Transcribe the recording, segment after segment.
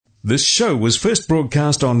This show was first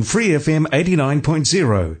broadcast on Free FM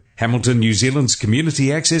 89.0, Hamilton, New Zealand's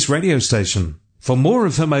community access radio station. For more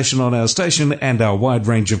information on our station and our wide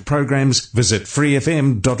range of programs, visit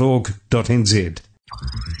freefm.org.nz.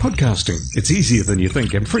 Podcasting. It's easier than you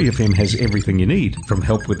think, and Free FM has everything you need, from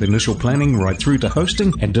help with initial planning right through to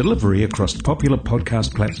hosting and delivery across popular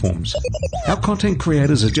podcast platforms. Our content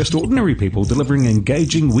creators are just ordinary people delivering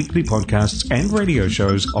engaging weekly podcasts and radio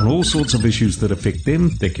shows on all sorts of issues that affect them,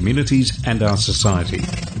 their communities, and our society.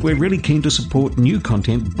 We're really keen to support new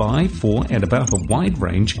content by, for, and about a wide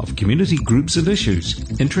range of community groups and issues.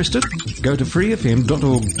 Interested? Go to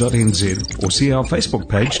freefm.org.nz or see our Facebook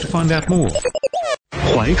page to find out more.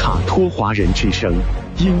 怀卡托华人之声，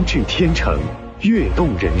音质天成，悦动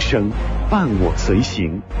人生，伴我随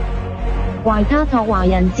行。懷卡托華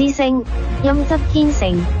人之聲，音質天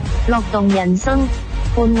成，樂動人生，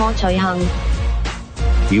伴我隨行。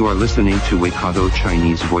You are listening to Waikato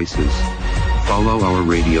Chinese Voices. Follow our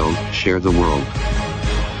radio, share the world.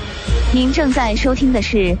 您正在收听的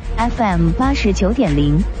是 FM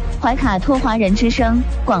 89.0怀卡托华人之声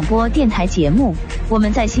广播电台节目，我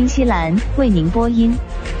们在新西兰为您播音。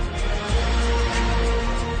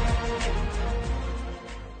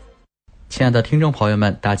亲爱的听众朋友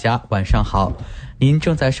们，大家晚上好，您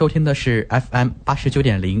正在收听的是 FM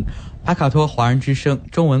 89.0怀卡托华人之声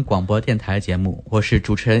中文广播电台节目，我是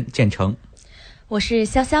主持人建成，我是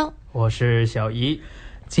潇潇，我是小姨。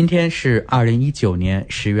今天是2019年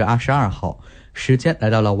10月22号，时间来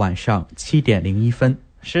到了晚上7点01分。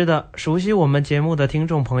是的，熟悉我们节目的听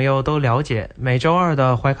众朋友都了解，每周二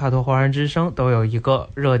的怀卡托华人之声都有一个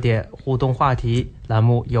热点互动话题栏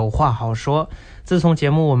目，有话好说。自从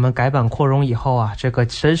节目我们改版扩容以后啊，这个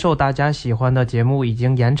深受大家喜欢的节目已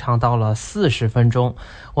经延长到了40分钟。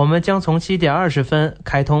我们将从7点20分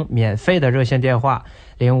开通免费的热线电话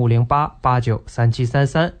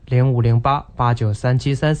0508893733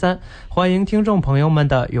 0508893733，欢迎听众朋友们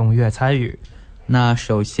的踊跃参与。那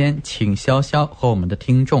首先请潇潇和我们的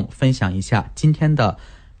听众分享一下今天的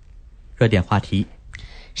热点话题。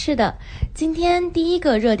是的，今天第一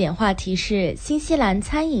个热点话题是新西兰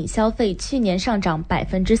餐饮消费去年上涨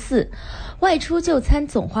 4%， 外出就餐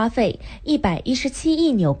总花费117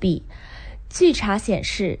亿纽币。据查显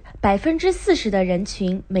示 40% 的人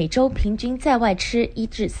群每周平均在外吃1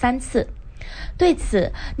至3次。对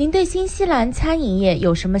此，您对新西兰餐饮业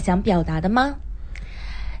有什么想表达的吗？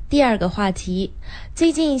第二个话题，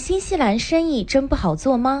最近新西兰生意真不好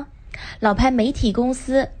做吗？老牌媒体公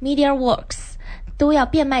司 MediaWorks 都要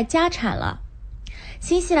变卖家产了。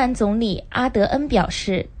新西兰总理阿德恩表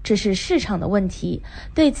示，这是市场的问题。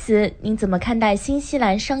对此，您怎么看待新西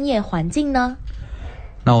兰商业环境呢？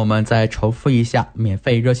那我们再重复一下，免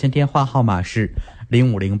费热线电话号码是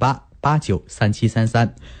0508893733，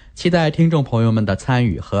期待听众朋友们的参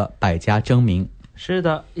与和百家争鸣。是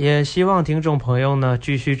的，也希望听众朋友呢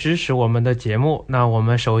继续支持我们的节目。那我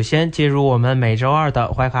们首先进入我们每周二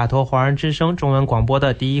的怀卡托华人之声中文广播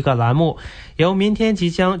的第一个栏目，由明天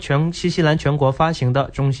即将新西兰全国发行的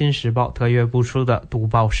《中新时报》特约播出的读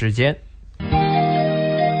报时间。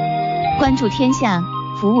关注天下，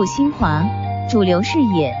服务新华，主流视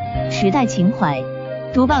野，时代情怀。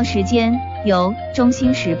读报时间由《中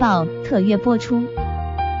新时报》特约播出。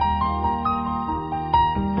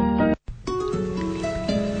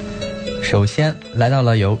首先来到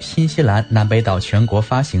了由新西兰南北岛全国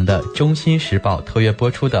发行的《中新时报》特约播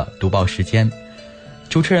出的读报时间，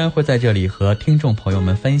主持人会在这里和听众朋友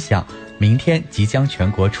们分享明天即将全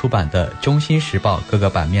国出版的《中新时报》各个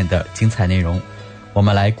版面的精彩内容。我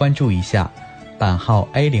们来关注一下版号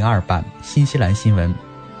A02 版新西兰新闻。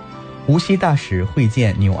无锡大使会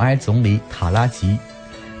见纽埃总理塔拉吉。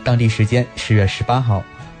当地时间10月18号，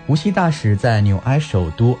无锡大使在纽埃首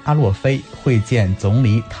都阿洛菲会见总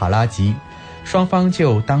理塔拉吉，双方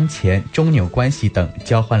就当前中纽关系等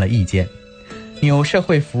交换了意见。纽社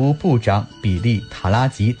会服务部长比利塔拉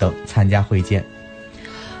吉等参加会见。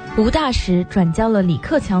吴大使转交了李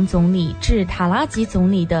克强总理致塔拉吉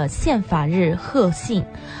总理的宪法日贺信，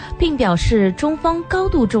并表示中方高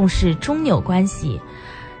度重视中纽关系，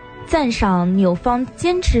赞赏纽方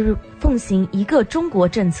坚持奉行一个中国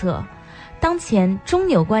政策。当前中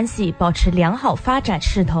纽关系保持良好发展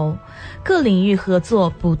势头，各领域合作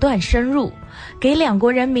不断深入，给两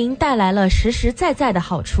国人民带来了实实在在的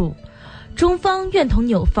好处。中方愿同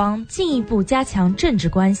纽方进一步加强政治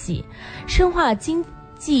关系，深化经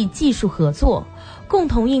济技术合作，共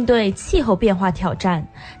同应对气候变化挑战，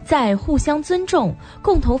在互相尊重、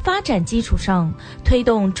共同发展基础上，推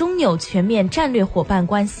动中纽全面战略伙伴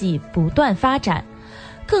关系不断发展，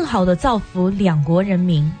更好地造福两国人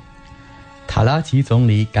民。塔拉吉总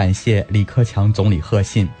理感谢李克强总理贺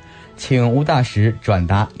信，请吴大使转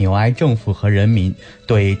达纽埃政府和人民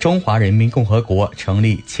对中华人民共和国成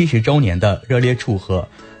立70周年的热烈祝贺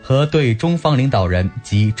和对中方领导人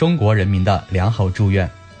及中国人民的良好祝愿。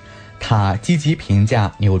他积极评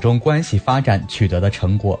价纽中关系发展取得的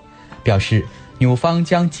成果，表示纽方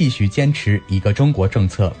将继续坚持一个中国政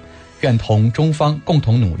策，愿同中方共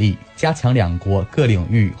同努力，加强两国各领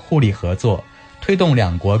域互利合作，推动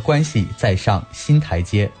两国关系再上新台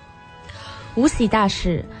阶。吴喜大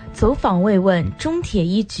使走访慰问中铁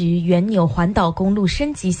一局原纽环岛公路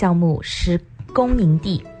升级项目施工营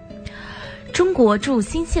地。中国驻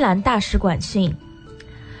新西兰大使馆讯，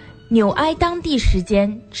纽埃当地时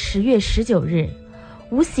间10月19日，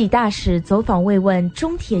吴喜大使走访慰问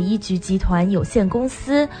中铁一局集团有限公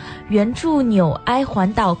司原驻纽埃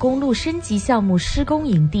环岛公路升级项目施工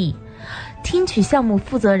营地，听取项目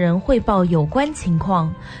负责人汇报有关情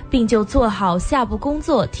况，并就做好下步工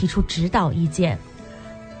作提出指导意见。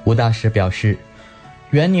吴大使表示，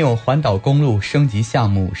原纽环岛公路升级项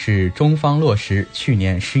目是中方落实去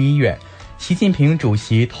年11月习近平主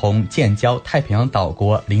席同建交太平洋岛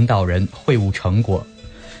国领导人会晤成果，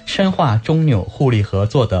深化中纽互利合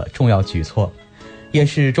作的重要举措，也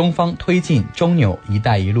是中方推进中纽“一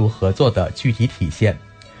带一路”合作的具体体现。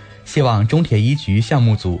希望中铁一局项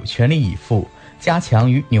目组全力以赴，加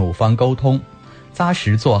强与纽方沟通，扎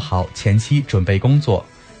实做好前期准备工作，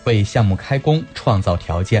为项目开工创造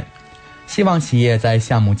条件。希望企业在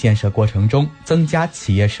项目建设过程中增加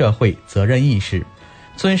企业社会责任意识，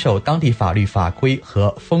遵守当地法律法规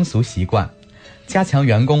和风俗习惯，加强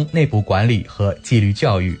员工内部管理和纪律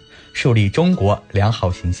教育，树立中国良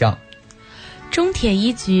好形象。中铁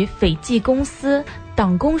一局斐济公司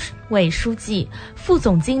党工委书记、副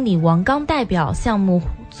总经理王刚代表项目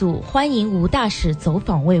组欢迎吴大使走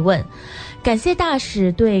访慰问，感谢大使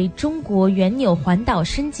对中国原纽环岛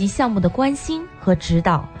升级项目的关心和指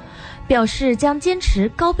导，表示将坚持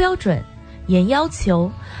高标准、严要求，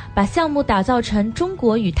把项目打造成中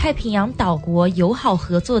国与太平洋岛国友好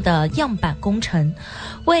合作的样板工程，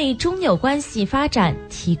为中纽关系发展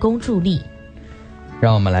提供助力。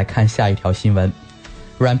让我们来看下一条新闻。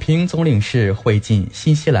阮平总领事会见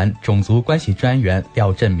新西兰种族关系专员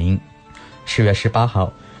廖振明。10月18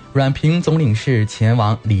号，阮平总领事前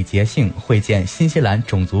往礼节性会见新西兰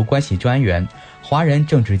种族关系专员、华人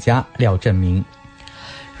政治家廖振明。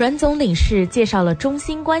阮总领事介绍了中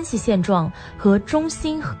新关系现状和中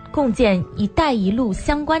新共建“一带一路”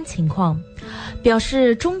相关情况，表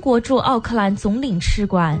示中国驻奥克兰总领事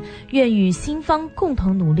馆愿与新方共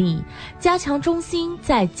同努力，加强中新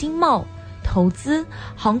在经贸、投资、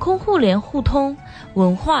航空互联互通、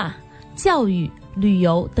文化、教育、旅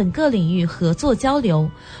游等各领域合作交流，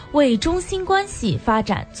为中新关系发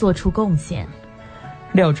展做出贡献。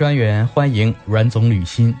廖专员欢迎阮总履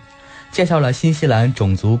新，介绍了新西兰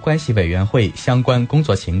种族关系委员会相关工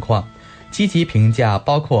作情况，积极评价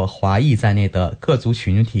包括华裔在内的各族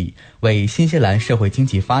群体为新西兰社会经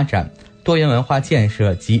济发展、多元文化建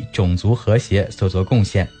设及种族和谐所作贡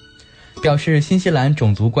献，表示新西兰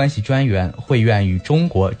种族关系专员会愿与中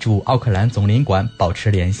国驻奥克兰总领馆保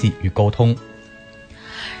持联系与沟通。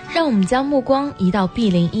让我们将目光移到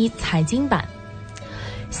B01 财经版。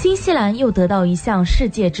新西兰又得到一项世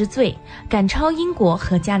界之最，赶超英国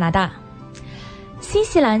和加拿大。新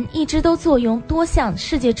西兰一直都坐拥多项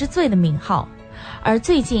世界之最的名号，而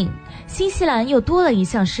最近新西兰又多了一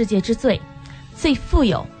项世界之最，最富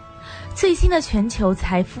有。最新的全球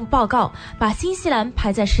财富报告把新西兰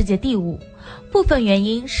排在世界第5，部分原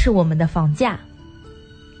因是我们的房价。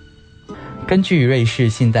根据瑞士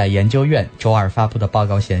信贷研究院周二发布的报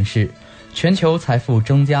告显示，全球财富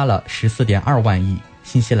增加了 14.2 万亿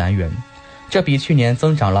新西兰元，这比去年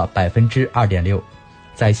增长了 2.6%。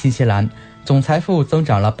 在新西兰，总财富增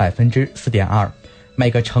长了 4.2%，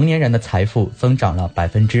 每个成年人的财富增长了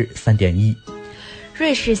 3.1%。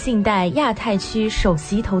 瑞士信贷亚太区首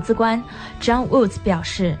席投资官 John Woods 表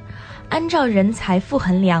示，按照人财富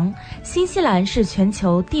衡量，新西兰是全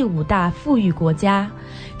球第5大富裕国家，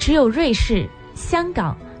只有瑞士、香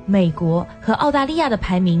港、美国和澳大利亚的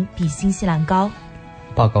排名比新西兰高。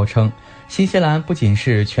报告称，新西兰不仅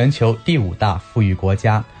是全球第5大富裕国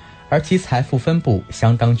家，而其财富分布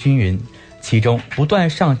相当均匀，其中不断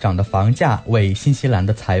上涨的房价为新西兰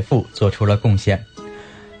的财富做出了贡献。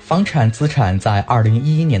房产资产在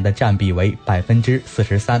2011年的占比为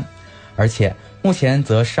 43%， 而且目前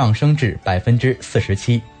则上升至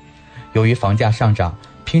 47%。 由于房价上涨，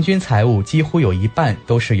平均财务几乎有一半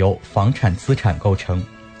都是由房产资产构成。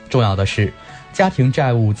重要的是，家庭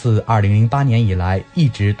债务自2008年以来一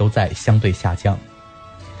直都在相对下降。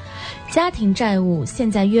家庭债务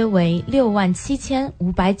现在约为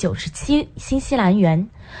67597新西兰元。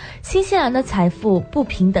新西兰的财富不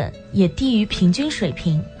平等，也低于平均水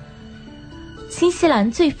平。新西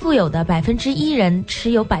兰最富有的1%人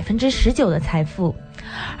持有19%的财富，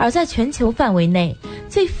而在全球范围内，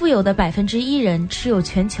最富有的1%人持有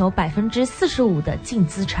全球45%的净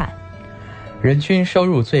资产。人均收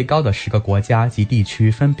入最高的10个国家及地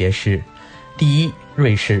区分别是：第1，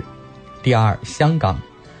瑞士；第2，香港；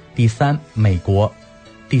第3，美国；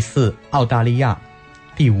第4，澳大利亚；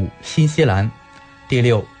第5，新西兰；第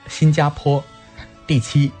6，新加坡；第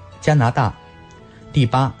7，加拿大；第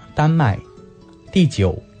8，丹麦；第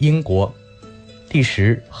9，英国；第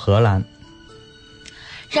10，荷兰。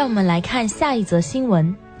让我们来看下一则新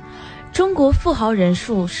闻：中国富豪人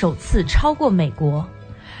数首次超过美国。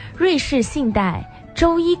瑞士信贷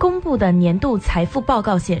周一公布的年度财富报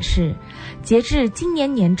告显示，截至今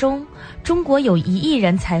年年中，中国有1亿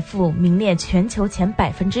人财富名列全球前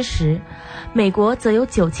10%，美国则有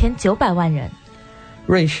9900万人。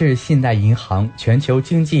瑞士信贷银行全球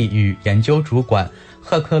经济与研究主管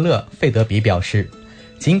赫克勒费德比表示，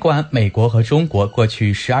尽管美国和中国过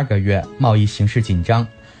去12个月贸易形势紧张，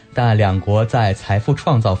但两国在财富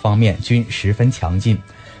创造方面均十分强劲，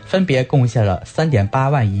分别贡献了3.8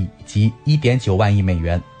万亿及1.9万亿美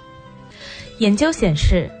元。研究显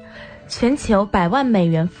示，全球100万美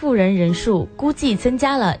元富人人数估计增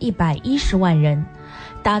加了110万人，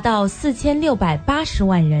达到4680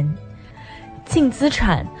万人，净资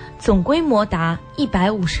产总规模达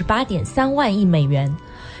158.3万亿美元，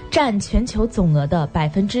占全球总额的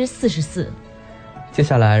44%。接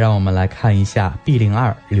下来让我们来看一下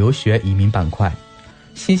B02 留学移民板块。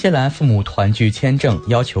新西兰父母团聚签证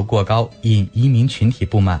要求过高，引移民群体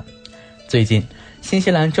不满。最近，新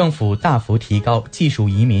西兰政府大幅提高技术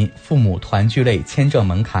移民父母团聚类签证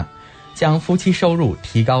门槛，将夫妻收入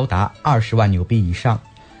提高达20万纽币以上，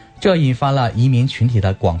这引发了移民群体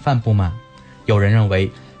的广泛不满。有人认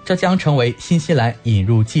为，这将成为新西兰引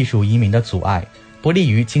入技术移民的阻碍，不利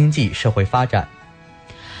于经济社会发展。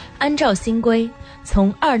按照新规，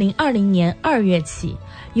从2020年2月起，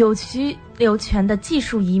有居留权的技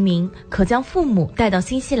术移民可将父母带到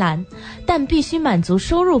新西兰，但必须满足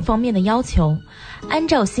收入方面的要求。按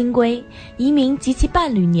照新规，移民及其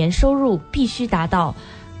伴侣年收入必须达到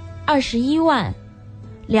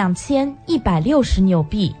212160纽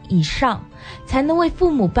币以上，才能为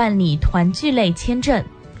父母办理团聚类签证，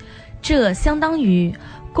这相当于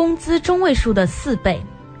工资中位数的4倍。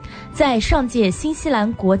在上届新西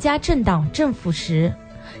兰国家政党政府时，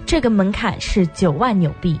这个门槛是9万纽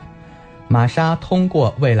币。玛莎通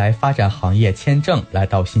过未来发展行业签证来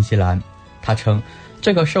到新西兰，她称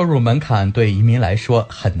这个收入门槛对移民来说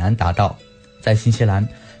很难达到。在新西兰，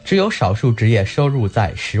只有少数职业收入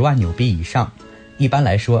在10万纽币以上，一般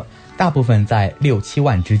来说，大部分在6-7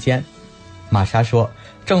万之间。玛莎说，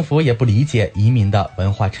政府也不理解移民的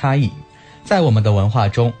文化差异。在我们的文化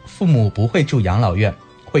中，父母不会住养老院，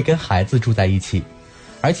会跟孩子住在一起，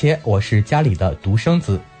而且我是家里的独生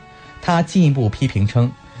子。他进一步批评称，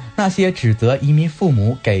那些指责移民父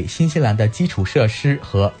母给新西兰的基础设施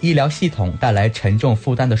和医疗系统带来沉重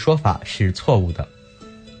负担的说法是错误的。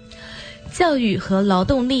教育和劳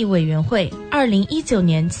动力委员会2019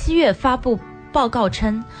年7月发布报告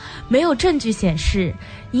称，没有证据显示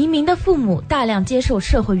移民的父母大量接受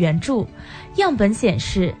社会援助。样本显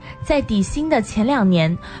示，在底薪的前2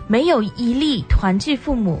年，没有一例团聚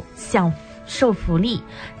父母享受福利，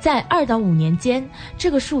在2到5年间，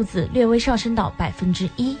这个数字略微上升到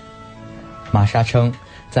1%。玛莎称，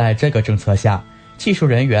在这个政策下，技术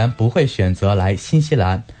人员不会选择来新西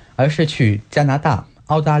兰，而是去加拿大、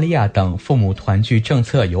澳大利亚等父母团聚政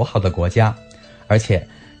策友好的国家。而且，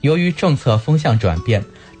由于政策风向转变，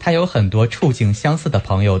他有很多处境相似的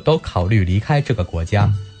朋友都考虑离开这个国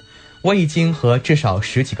家。我已经和至少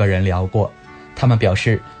10几个人聊过，他们表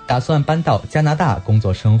示打算搬到加拿大工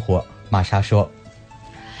作生活。玛莎说，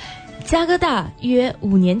加哥大约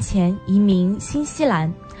5年前移民新西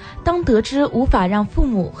兰，当得知无法让父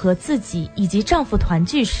母和自己以及丈夫团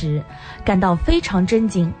聚时，感到非常震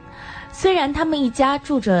惊。虽然他们一家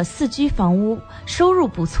住着4居房屋，收入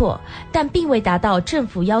不错，但并未达到政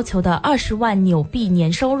府要求的20万纽币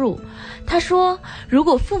年收入。他说，如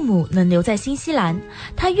果父母能留在新西兰，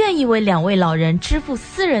他愿意为2位老人支付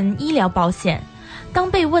私人医疗保险。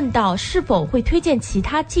当被问到是否会推荐其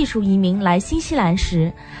他技术移民来新西兰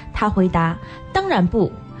时，他回答，当然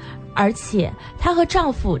不，而且她和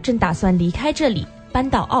丈夫正打算离开这里，搬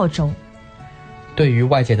到澳洲。对于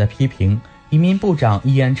外界的批评，移民部长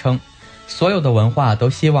伊恩称，所有的文化都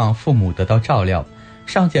希望父母得到照料，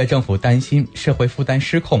上届政府担心社会负担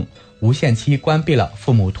失控，无限期关闭了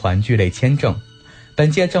父母团聚类签证。本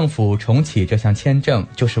届政府重启这项签证，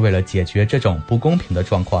就是为了解决这种不公平的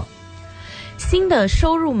状况。新的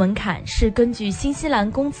收入门槛是根据新西兰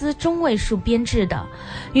工资中位数编制的，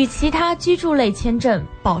与其他居住类签证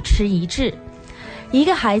保持一致。一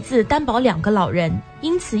个孩子担保2个老人，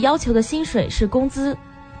因此要求的薪水是工资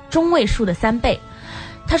中位数的3倍。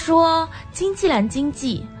他说，新西兰经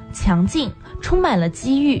济强劲，充满了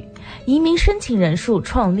机遇，移民申请人数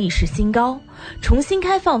创历史新高。重新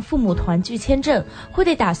开放父母团聚签证会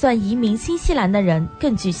对打算移民新西兰的人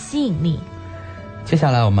更具吸引力。接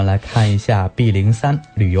下来我们来看一下 B03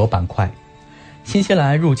 旅游板块。新西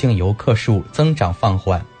兰入境游客数增长放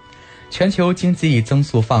缓，全球经济增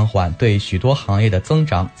速放缓对许多行业的增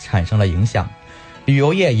长产生了影响，旅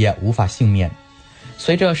游业也无法幸免。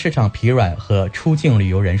随着市场疲软和出境旅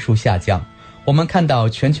游人数下降，我们看到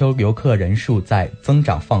全球游客人数在增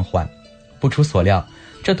长放缓。不出所料，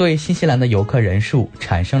这对新西兰的游客人数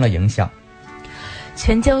产生了影响。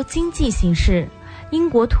全球经济形势、英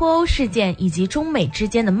国脱欧事件以及中美之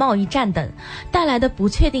间的贸易战等带来的不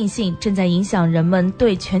确定性，正在影响人们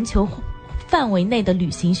对全球范围内的旅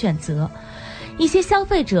行选择。一些消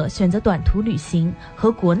费者选择短途旅行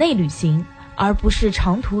和国内旅行，而不是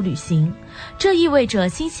长途旅行。这意味着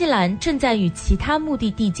新西兰正在与其他目的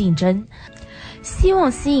地竞争，希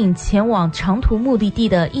望吸引前往长途目的地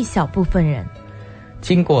的一小部分人。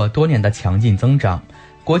经过多年的强劲增长，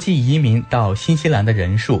国际移民到新西兰的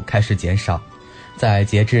人数开始减少。在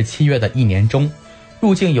截至7月的1年中，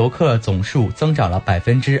入境游客总数增长了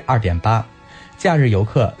 2.8%， 假日游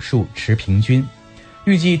客数持平均。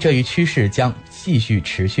预计这一趋势将继续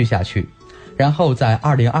持续下去，然后在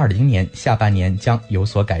2020年下半年将有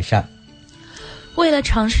所改善。为了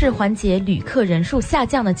尝试缓解旅客人数下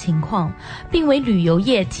降的情况，并为旅游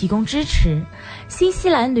业提供支持，新西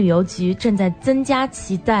兰旅游局正在增加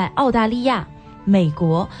其在澳大利亚、美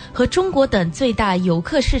国和中国等最大游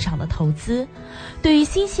客市场的投资。对于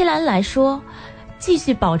新西兰来说，继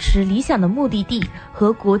续保持理想的目的地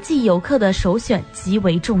和国际游客的首选极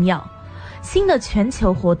为重要。新的全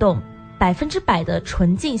球活动100%的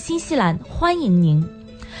纯净新西兰欢迎您，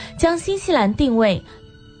将新西兰定位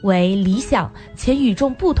为理想且与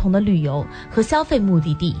众不同的旅游和消费目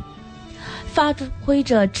的地，发挥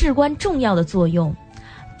着至关重要的作用。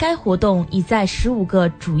该活动已在15个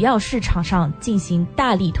主要市场上进行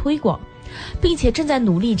大力推广，并且正在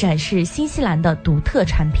努力展示新西兰的独特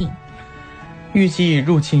产品。预计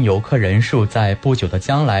入境游客人数在不久的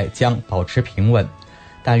将来将保持平稳，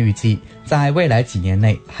但预计在未来几年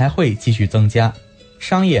内还会继续增加。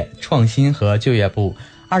商业创新和就业部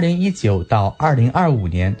2019到2025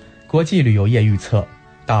年国际旅游业预测，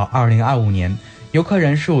到2025年游客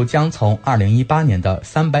人数将从2018年的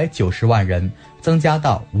390万人增加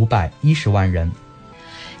到510万人。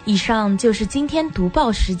以上就是今天读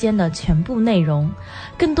报时间的全部内容。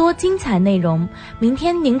更多精彩内容，明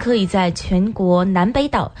天您可以在全国南北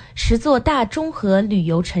岛10座大中和旅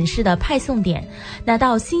游城市的派送点拿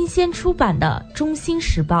到新鲜出版的《中新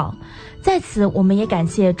时报》。在此，我们也感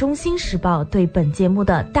谢《中新时报》对本节目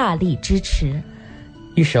的大力支持。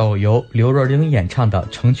一首由刘若英演唱的《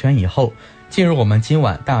成全以后》，进入我们今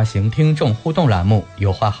晚大型听众互动栏目，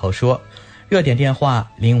有话好说。热点电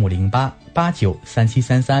话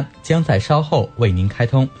0508893733将在稍后为您开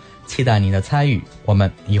通，期待您的参与，我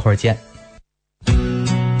们一会儿见。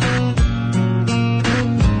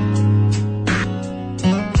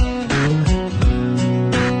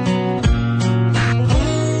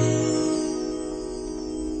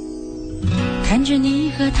看着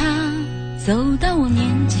你和他走到我面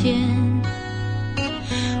前，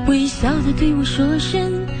微笑地对我说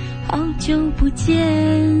声好久不见。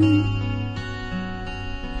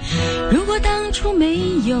如果当初没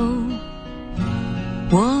有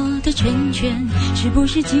我的成全，是不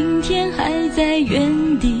是今天还在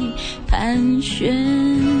原地盘旋？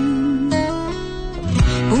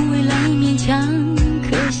不为了勉强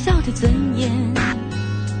可笑的尊严，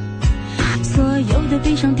所有的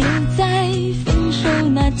悲伤丢在分手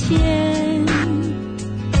那天，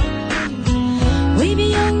未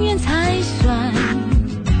必永远才算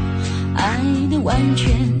爱的完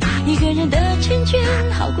全，一个人的成全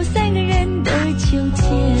好过3个人的纠结。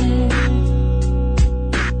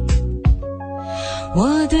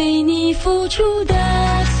我对你付出的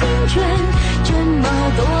青春这么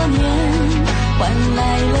多年，换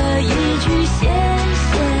来了一句谢谢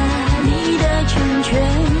你的成全，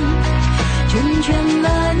成全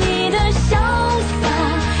了你的潇洒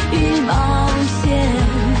与冒险，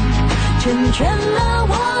成全了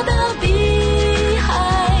我的碧海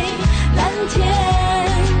蓝天。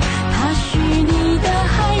他许你的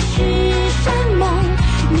海誓山盟，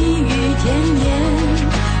你与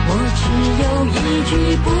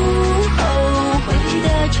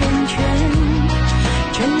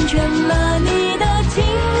成全了你的今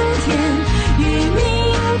天与明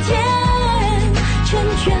天，成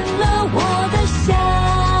全了我的下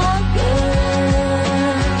个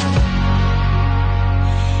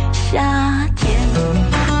夏天。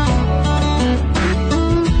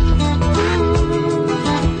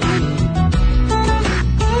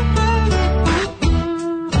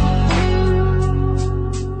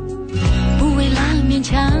不为了勉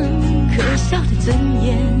强可笑的尊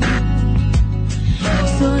严，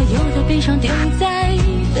所有的悲伤丢在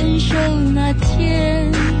分手那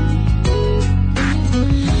天，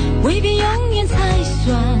未必永远才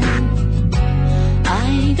算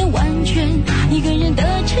爱的完全，一个人的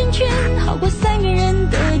成全好过三个人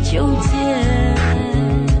的纠结。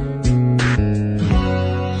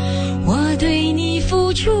我对你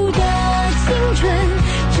付出的青春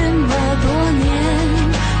这么多年，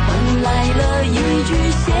换来了一句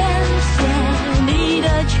谢谢你的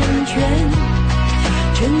成全，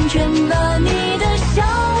成全了你的潇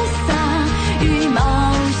洒与冒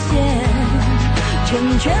险，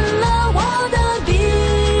成全了我的碧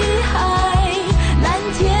海蓝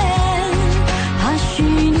天。怕许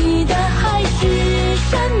你的还是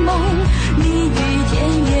山盟蜜语甜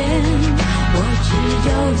言，我只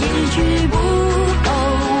有一句不后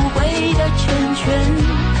悔的成全，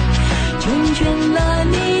成全了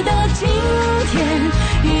你的今天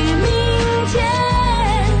与明天，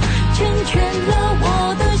成全了我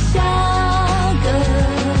的下个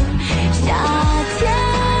夏天。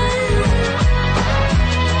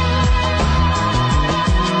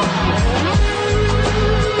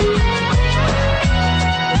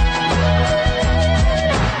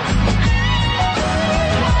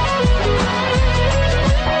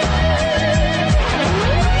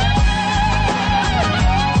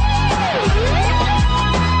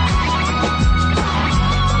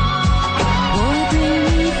我对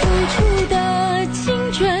你付出的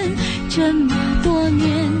青春这么多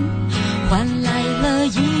年，换来了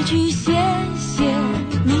一句谢谢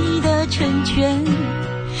你的成全，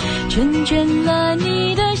成全了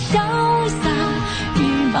你的潇洒与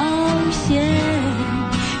冒险，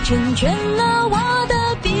成全了我的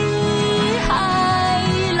碧海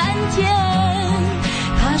蓝天。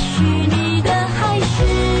怕许你的还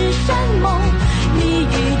是山盟蜜语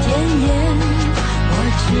甜言，我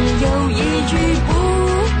只有一句不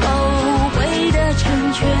后悔的成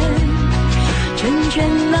全，成全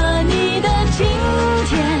了你的今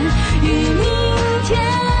天与明天，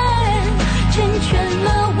成全了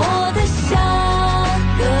我的下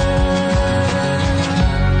个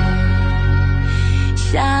夏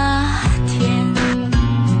天。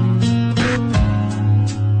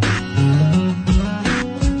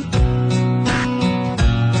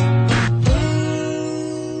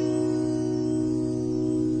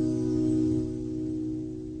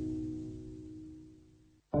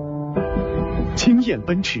惊艳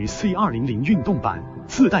奔驰 C200 运动版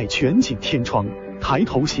自带全景天窗，抬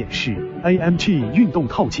头显示 AMG 运动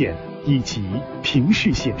套件以及平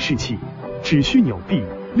视显示器，只需纽币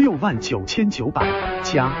69900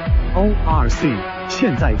加 ORC，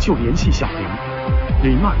 现在就联系小林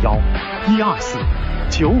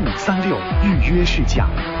021-124-9536预约试驾。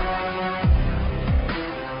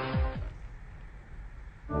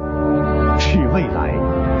是未来，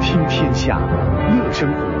听天下，乐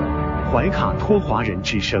生活。怀卡托华人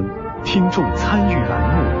之声听众参与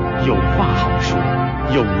栏目，有话好说，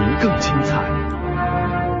有您更精彩。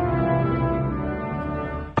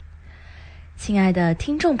亲爱的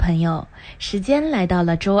听众朋友，时间来到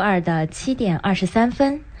了周二的7点23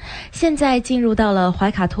分，现在进入到了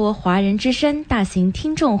怀卡托华人之声大型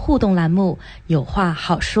听众互动栏目，有话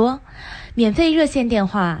好说。免费热线电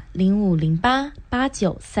话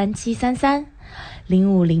0508893733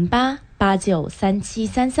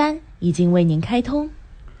 0508893733已经为您开通。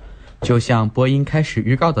就像播音开始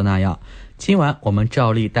预告的那样，今晚我们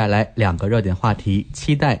照例带来2个热点话题，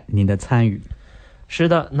期待您的参与。是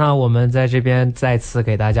的，那我们在这边再次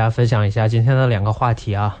给大家分享一下今天的2个话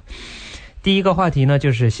题啊。第一个话题呢，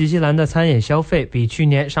就是新西兰的餐饮消费比去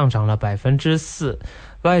年上涨了 4%，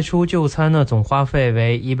 外出就餐呢总花费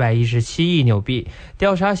为117亿纽币。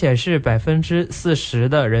调查显示 40%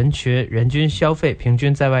 的人群人均消费平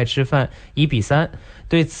均在外吃饭1比3。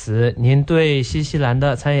对此，您对新西兰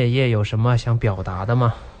的餐饮业有什么想表达的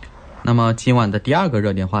吗？那么今晚的第2个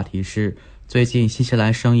热点话题是，最近新西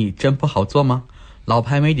兰生意真不好做吗？老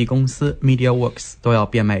牌媒体公司 MediaWorks 都要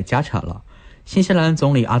变卖家产了。新西兰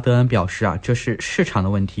总理阿德恩表示这是市场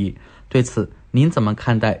的问题。对此，您怎么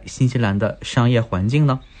看待新西兰的商业环境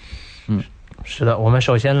呢？是的，我们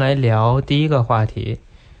首先来聊第一个话题，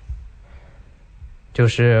就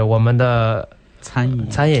是我们的餐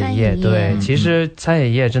饮业，对，其实餐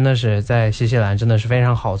饮业真的是在新西兰真的是非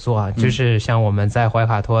常好做啊，就是像我们在怀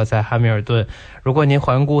卡托、在汉密尔顿，如果您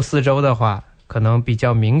环顾四周的话，可能比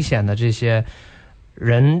较明显的这些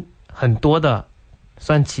人很多的，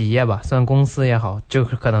算企业吧，算公司也好，就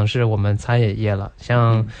可能是我们餐饮业了。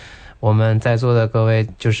像我们在座的各位，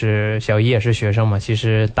就是小姨也是学生嘛，其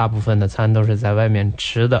实大部分的餐都是在外面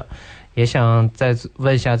吃的。也想再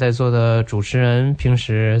问一下在座的主持人，平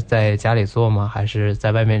时在家里做吗？还是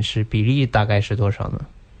在外面吃？比例大概是多少呢？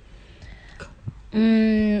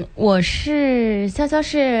我是潇潇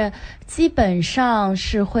是基本上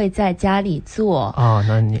是会在家里做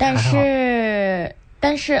那你还好。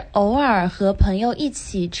但是偶尔和朋友一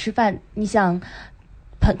起吃饭，你想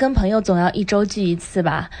跟朋友总要1周聚一次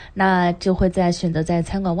吧，那就会选择在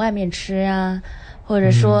餐馆外面吃啊，或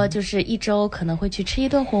者说就是1周可能会去吃一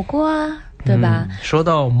顿火锅啊，对吧？说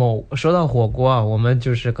到火锅啊，我们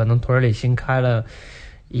就是可能屯里新开了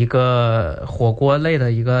一个火锅类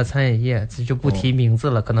的一个餐饮业，就不提名字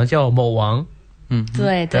了，可能叫某王。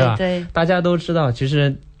对对对，大家都知道，其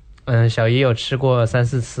实小姨有吃过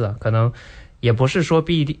3-4次，可能也不是说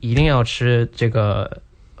一定要吃这个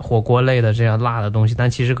火锅类的这样辣的东西，但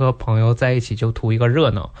其实和朋友在一起就图一个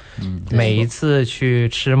热闹。每一次去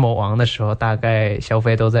吃某王的时候，大概消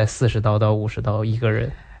费都在40刀到50刀一个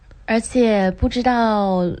人。而且不知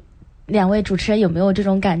道2位主持人有没有这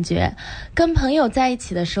种感觉，跟朋友在一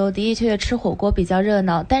起的时候的的确确吃火锅比较热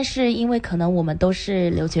闹，但是因为可能我们都是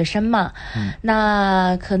留学生嘛，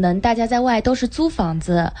那可能大家在外都是租房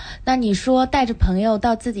子，那你说带着朋友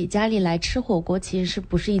到自己家里来吃火锅，其实是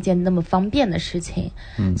不是一件那么方便的事情？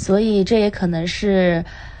所以这也可能是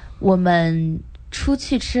我们出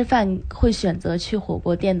去吃饭会选择去火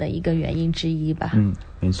锅店的一个原因之一吧。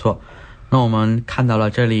没错。那我们看到了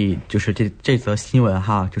这里就是这则新闻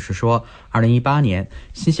哈，就是说2018年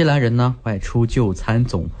新西兰人呢外出就餐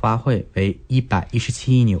总花费为117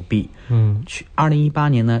亿纽币。2018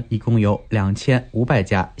年呢一共有2500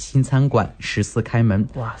家新餐馆14开门。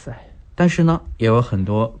哇塞！但是呢也有很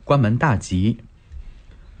多关门大吉。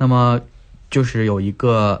那么就是有一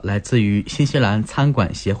个来自于新西兰餐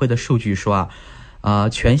馆协会的数据说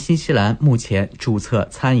全新西兰目前注册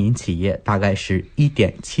餐饮企业大概是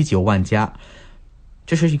1.79万家，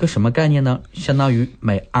这是一个什么概念呢？相当于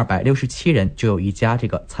每267人就有一家这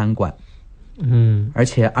个餐馆。而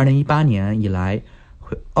且2018年以来，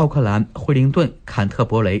奥克兰、惠灵顿、坎特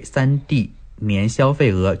伯雷3地年消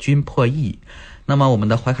费额均破亿。那么我们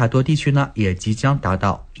的怀卡多地区呢，也即将达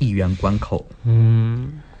到1亿元关口。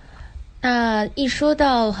那一说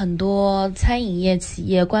到很多餐饮业企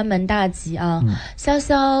业关门大吉啊，潇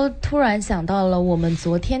潇突然想到了我们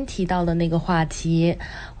昨天提到的那个话题，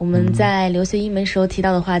我们在留学英文时候提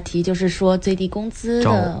到的话题，就是说最低工资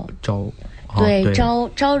的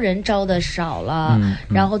招人招的少了，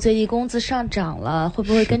然后最低工资上涨了，会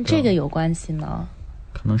不会跟这个有关系呢？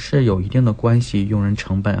可能是有一定的关系，用人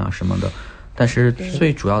成本啊什么的，但是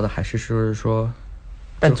最主要的还是说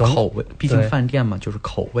但口味，毕竟饭店嘛，就是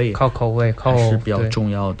口味，靠口味，还是比较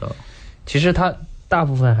重要的。其实它大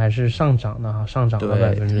部分还是上涨的哈，上涨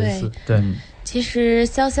了4%。对，其实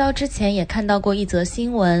潇潇之前也看到过一则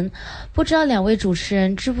新闻，不知道2位主持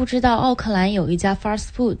人知不知道奥克兰有一家 fast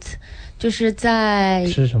food， 就是在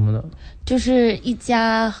吃什么的？就是一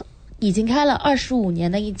家已经开了25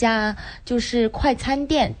年的一家就是快餐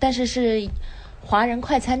店，但是是华人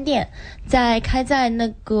快餐店，开在那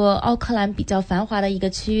个奥克兰比较繁华的一个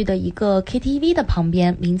区域的一个 KTV 的旁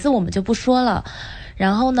边，名字我们就不说了。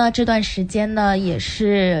然后呢，这段时间呢也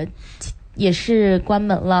是关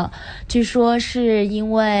门了，据说是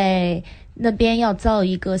因为那边要造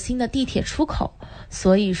一个新的地铁出口，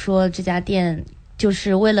所以说这家店就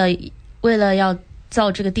是为了要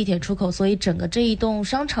造这个地铁出口，所以整个这一栋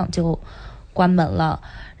商场就关门了。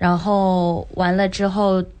然后完了之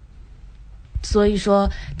后，所以说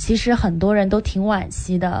其实很多人都挺惋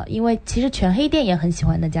惜的，因为其实全黑店也很喜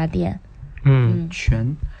欢那家店。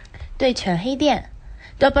全黑店，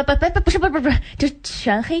不是，就是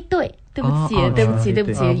全黑队。对不起，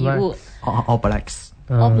遗误。All Blacks，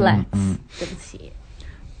 对不起。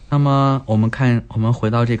那么我们回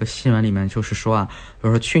到这个新闻里面，就是说比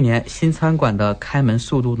如说去年新餐馆的开门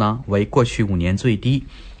速度呢为过去5年最低。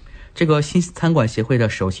这个新餐馆协会的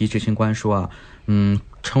首席执行官说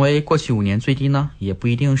成为过去5年最低呢，也不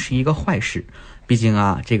一定是一个坏事。毕竟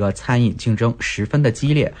这个餐饮竞争十分的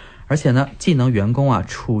激烈，而且呢，技能员工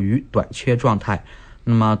处于短缺状态。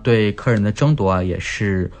那么对客人的争夺也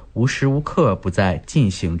是无时无刻不在进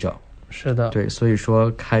行着。是的，对，所以说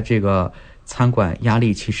开这个餐馆压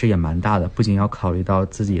力其实也蛮大的，不仅要考虑到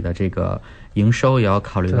自己的这个营收也要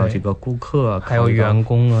考虑到这个顾客，还有员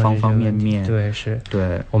工啊，方方面面。对，是。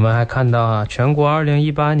对，我们还看到啊，全国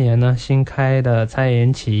2018年呢新开的餐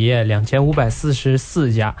饮企业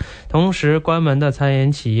2544家，同时关门的餐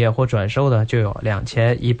饮企业或转售的就有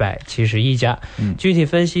2171家。具体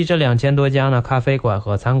分析，这2000多家呢，咖啡馆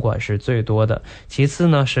和餐馆是最多的，其次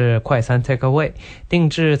呢是快餐 take away， 定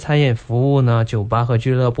制餐饮服务呢，酒吧和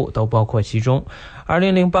俱乐部都包括其中。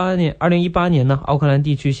2018年呢，奥克兰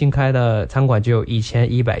地区新开的餐馆就有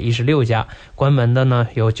1116家，关门的呢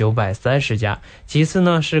有930家。其次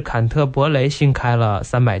呢是坎特伯雷新开了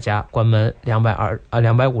300家，关门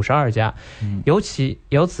252家。由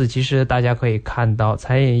此其实大家可以看到，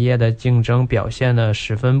餐饮业的竞争表现呢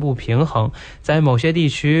十分不平衡，在某些地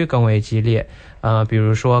区更为激烈。比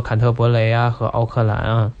如说坎特伯雷啊和奥克兰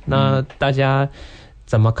啊，那大家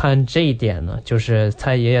怎么看这一点呢？就是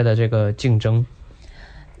餐饮业的这个竞争。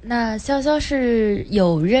那潇潇是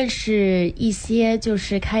有认识一些就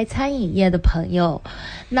是开餐饮业的朋友，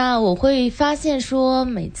那我会发现说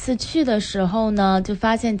每次去的时候呢，就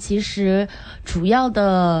发现其实主要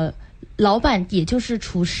的老板也就是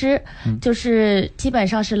厨师，就是基本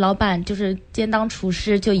上是老板就是兼当厨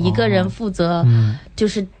师，就一个人负责，就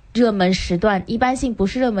是热门时段，一般性不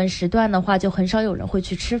是热门时段的话，就很少有人会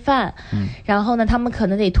去吃饭。然后呢，他们可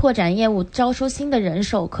能得拓展业务，招收新的人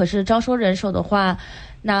手。可是招收人手的话，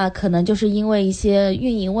那可能就是因为一些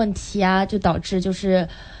运营问题啊，就导致就是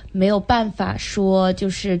没有办法说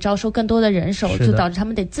就是招收更多的人手，就导致他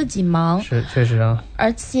们得自己忙。是，确实啊。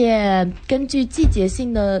而且根据季节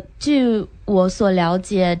性的，据我所了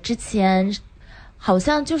解，之前好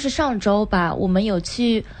像就是上周吧，我们有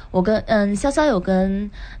去，我跟潇潇有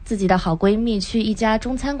跟自己的好闺蜜去一家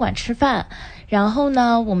中餐馆吃饭，然后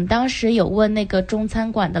呢，我们当时有问那个中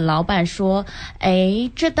餐馆的老板说，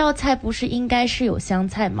这道菜不是应该是有香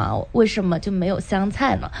菜吗？为什么就没有香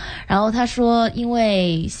菜呢？然后他说，因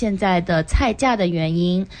为现在的菜价的原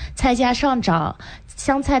因，菜价上涨，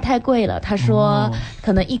香菜太贵了。他说，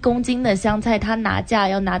可能1公斤的香菜他拿价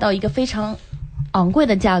要拿到一个非常昂贵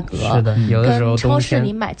的价格，是的，有的时候跟超市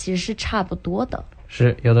里买其实是差不多的。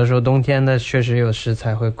是，有的时候冬天的确实有食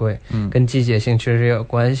材会贵，跟季节性确实有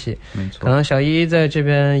关系。没错，可能小一在这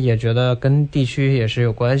边也觉得跟地区也是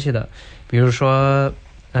有关系的，比如说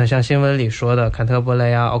像新闻里说的坎特伯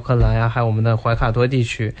雷啊、奥克兰啊，还有我们的怀卡托地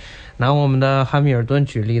区。拿我们的汉密尔顿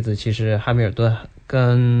举例子，其实汉密尔顿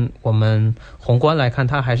跟我们宏观来看，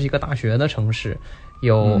它还是一个大学的城市，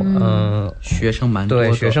有学生蛮多的，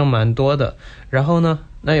对，学生蛮多的。然后呢，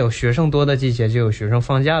那有学生多的季节，就有学生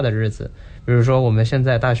放假的日子。比如说我们现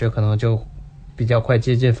在大学可能就比较快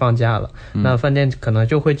接近放假了，那饭店可能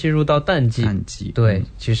就会进入到淡季。对，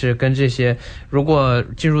其实跟这些，如果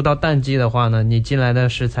进入到淡季的话呢，你进来的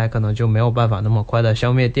食材可能就没有办法那么快的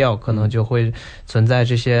消灭掉，可能就会存在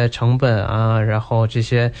这些成本啊，然后这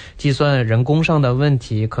些计算人工上的问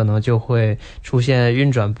题，可能就会出现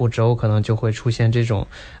运转不周，可能就会出现这种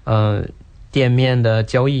店面的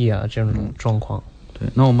交易啊这种状况。对，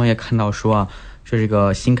那我们也看到说啊，这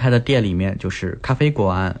个新开的店里面，就是咖啡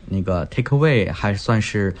馆那个 take away 还算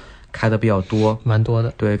是开的比较多，蛮多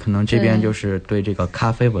的。对，可能这边就是对这个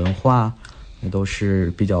咖啡文化也都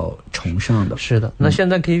是比较崇尚的。是的，那现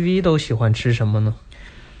在 KV 都喜欢吃什么呢？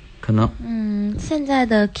可能现在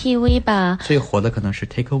的 KV 吧，最火的可能是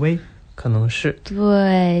take away， 可能是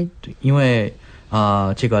对，因为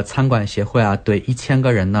这个餐馆协会啊，对1000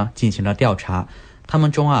个人呢进行了调查，他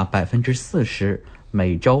们中啊40%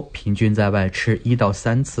每周平均在外吃1到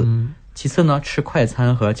3次，其次呢，吃快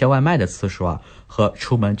餐和叫外卖的次数啊，和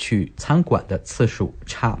出门去餐馆的次数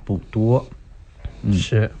差不多。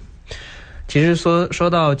是。其实说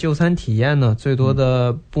到就餐体验呢，最多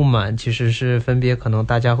的不满其实是分别可能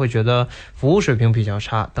大家会觉得服务水平比较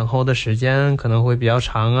差，等候的时间可能会比较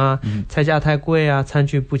长啊，菜价太贵啊，餐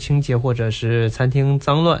具不清洁或者是餐厅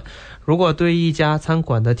脏乱。如果对一家餐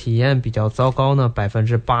馆的体验比较糟糕呢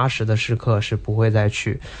，80%的食客是不会再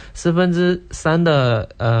去，3/4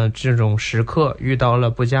的这种食客遇到了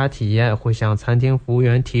不佳体验会向餐厅服务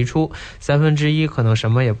员提出，1/3可能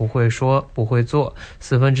什么也不会说不会做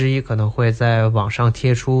，1/4可能会在网上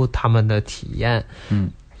贴出他们的体验。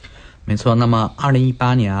没错。那么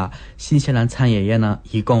2018年啊，新西兰餐饮业呢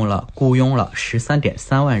一共雇佣了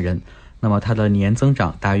13.3万人，那么它的年增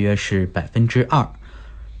长大约是2%。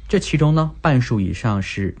这其中呢，半数以上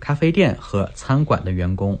是咖啡店和餐馆的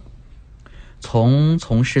员工。从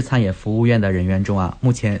事餐饮服务业的人员中啊，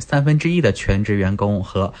目前1/3的全职员工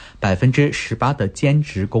和18%的兼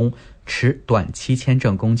职工持短期签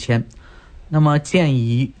证工签。那么鉴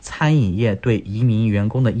于餐饮业对移民员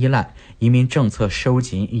工的依赖，移民政策收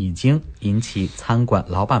紧已经引起餐馆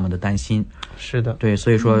老板们的担心。是的，对，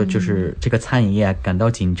所以说就是这个餐饮业感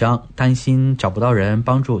到紧张，担心找不到人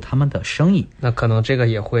帮助他们的生意。那可能这个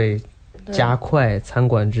也会加快餐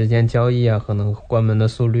馆之间交易啊，可能关门的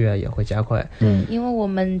速率啊也会加快。因为我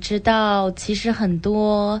们知道其实很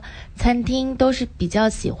多餐厅都是比较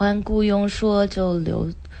喜欢雇佣说就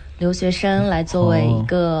留学生来作为一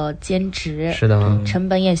个兼职，是的，成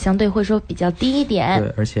本也相对会说比较低一点。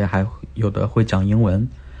对，而且还有的会讲英文，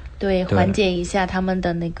对，缓解一下他们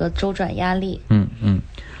的那个周转压力。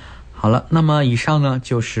好了，那么以上呢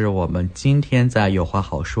就是我们今天在有话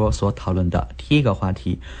好说所讨论的第一个话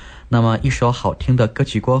题。那么一首好听的歌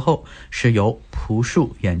曲过后，是由朴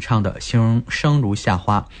树演唱的《生如夏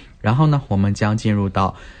花》，然后呢我们将进入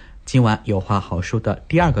到今晚有话好说的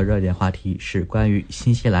第二个热点话题，是关于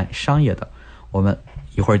新西兰商业的。我们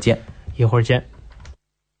一会儿见。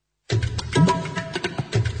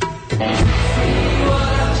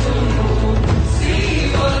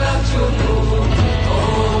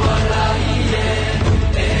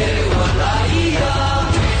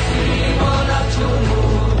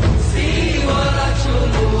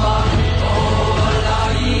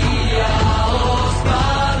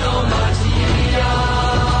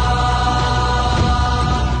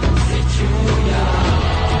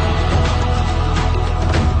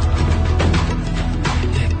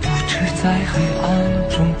在黑暗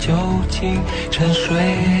中究竟沉睡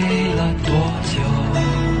了多久，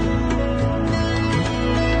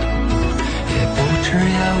也不知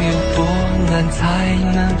要有多难才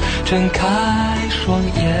能睁开双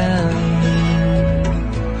眼。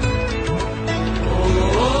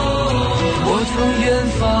我从远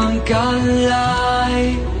方赶来，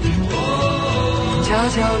恰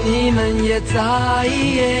巧你们也在，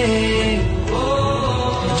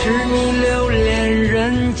痴迷流连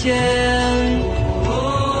人间，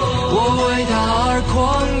我为他而狂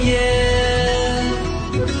野。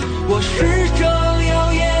我是这耀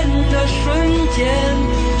眼的瞬间，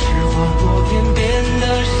是划过天边的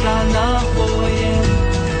刹那火焰。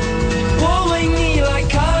我为你来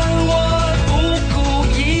看，我不顾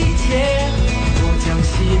一切，我将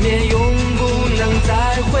熄灭，永不能再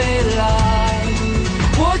回来。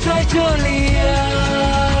我在这里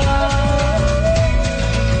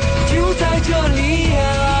在这里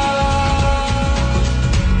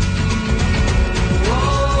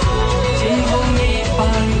惊鸿一般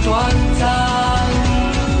短暂，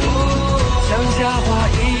像夏花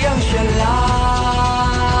一样绚烂。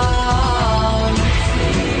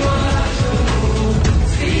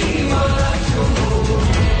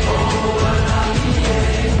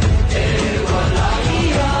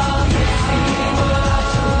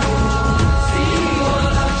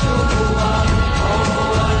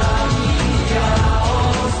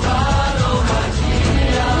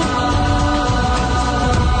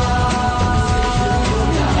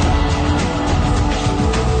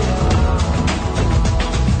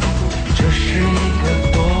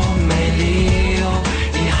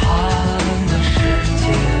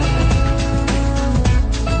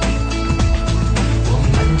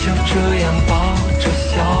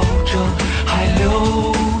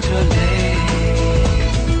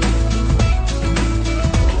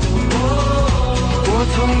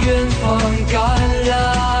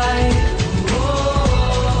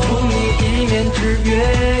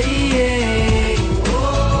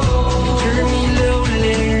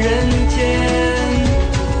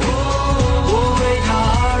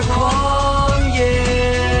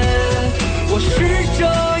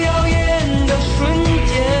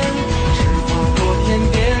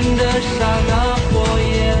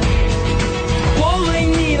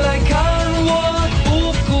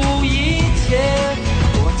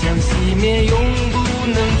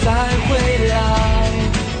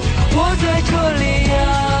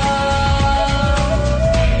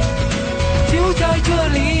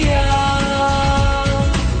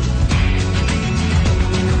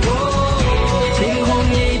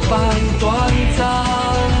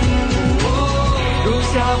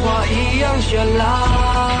绚烂，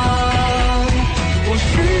我是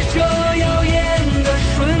这耀眼的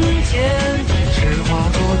瞬间，是划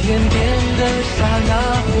过天边的刹那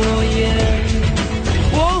火焰。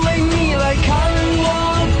我为你来看，我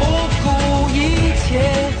不顾一切，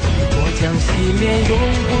我将熄灭，永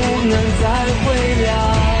不能再回来。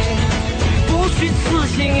不虚此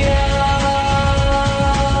行呀，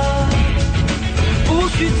不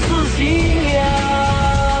虚此行呀。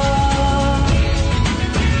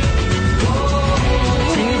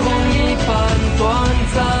短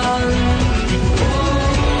暂，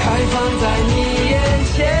开放在你眼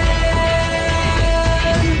前。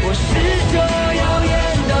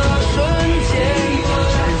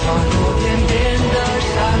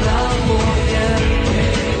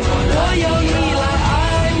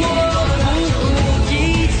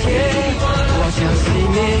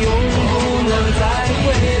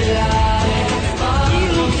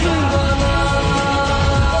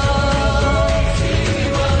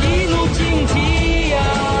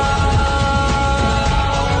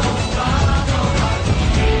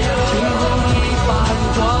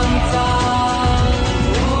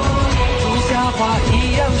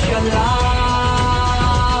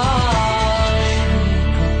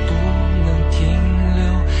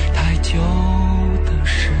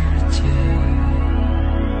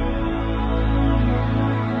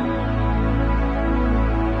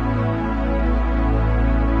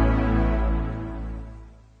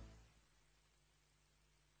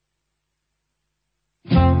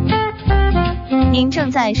您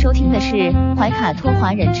正在收听的是怀卡托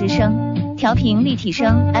华人之声，调频立体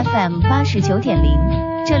声 FM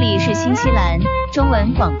 89.0，这里是新西兰中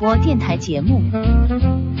文广播电台节目。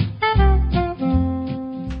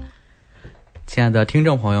亲爱的听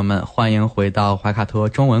众朋友们，欢迎回到怀卡托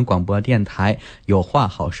中文广播电台有话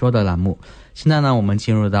好说的栏目。现在呢，我们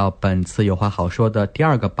进入到本次有话好说的第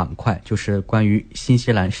二个板块，就是关于新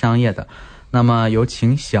西兰商业的。那么有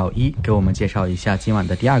请小一给我们介绍一下今晚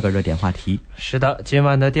的第二个热点话题。是的，今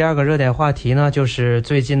晚的第二个热点话题呢，就是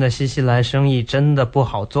最近的新西兰生意真的不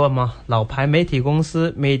好做吗？老牌媒体公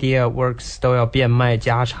司 MediaWorks 都要变卖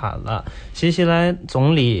家产了。新西兰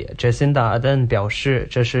总理 Jacinda Ardern 表示，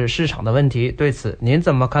这是市场的问题。对此，您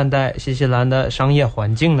怎么看待新西兰的商业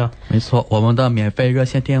环境呢？没错，我们的免费热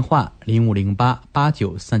线电话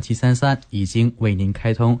0508893733已经为您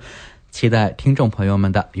开通。期待听众朋友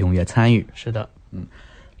们的踊跃参与。是的，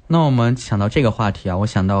那我们想到这个话题啊，我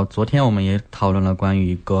想到昨天我们也讨论了关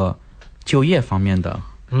于一个就业方面的，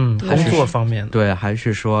工作方面的，对，还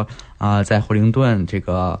是说在惠灵顿这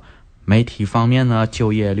个媒体方面呢，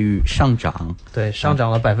就业率上涨，对，上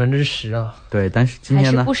涨了10%啊。对，但是今天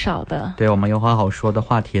呢，还是不少的。对，我们有话好说的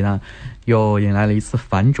话题呢，又引来了一次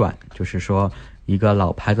反转，就是说一个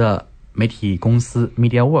老牌的媒体公司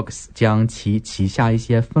MediaWorks 将其旗下一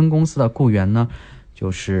些分公司的雇员呢，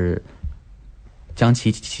就是将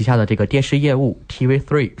其旗下的这个电视业务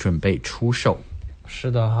TV3 准备出售。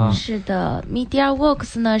是的哈，是的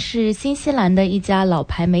MediaWorks 呢是新西兰的一家老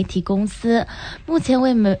牌媒体公司，目前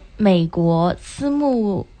为美国私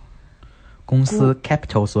募公司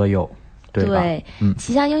Capital 所有，对吧？对，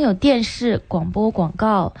旗下拥有电视、广播、广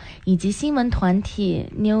告以及新闻团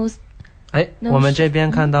体 News。我们这边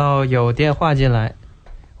看到有电话进来，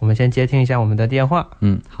我们先接听一下我们的电话。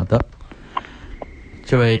好的。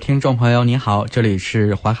这位听众朋友你好，这里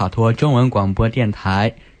是怀卡托中文广播电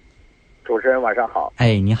台。主持人晚上好。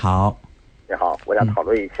你好。你好，我想讨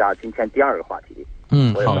论一下今天第二个话题。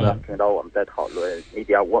好的。我听到我们在讨论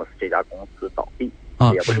MediaWorks 这家公司倒闭，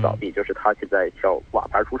也不是倒闭，就是他现在叫挂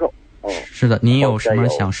牌出售。是的，您有什么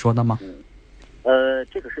想说的吗？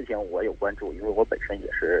这个事情我有关注，因为我本身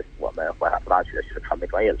也是我们怀卡托大学学传媒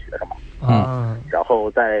专业的学生嘛。然后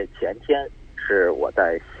在前天是我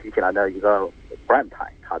在新西兰的一个 prime time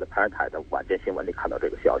它的 prime time 的晚间新闻里看到这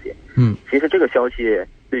个消息。其实这个消息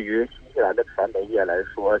对于新西兰的传媒业来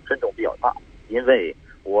说震动比较大，因为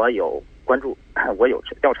我有关注，我有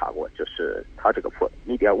调查过，就是它这个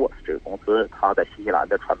MediaWorks 这个公司，它在新西兰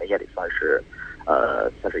的传媒业里算是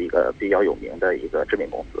一个比较有名的一个知名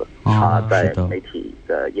公司，它在媒体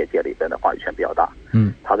的业界里边的话语权比较大。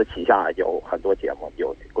它的旗下有很多节目，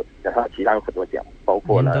它旗下有很多节目，包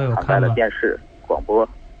括了涵盖了电视、广播，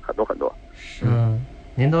很多很多。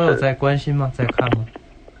您都有在关心吗？在看吗？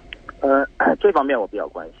这方面我比较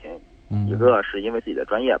关心，一个是因为自己的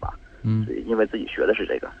专业吧，因为自己学的是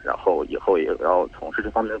这个，然后以后也要从事这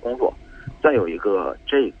方面的工作。再有一个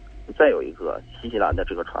新西兰的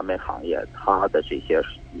这个传媒行业，它的一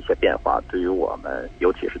些变化，对于我们，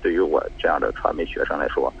尤其是对于我这样的传媒学生来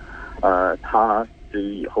说，它对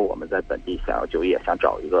于以后我们在本地想要就业、想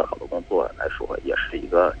找一个好的工作来说，也是一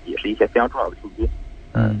些非常重要的信息。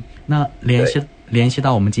那联系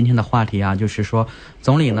到我们今天的话题啊，就是说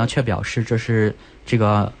总理呢却表示这是这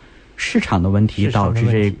个市场的问题导致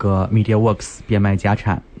这个 MediaWorks 变卖家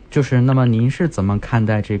产。就是那么您是怎么看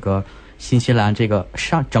待这个新西兰这个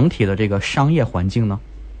整体的这个商业环境呢？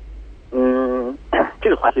这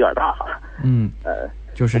个话题有点大哈。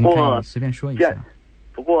就是你可以随便说一下。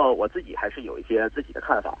不过我自己还是有一些自己的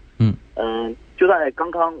看法。就在刚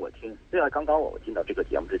刚我进到这个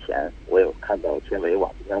节目之前，我有看到天维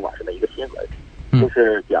网今天晚上的一个新闻，就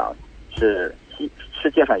是讲是世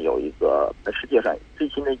界上最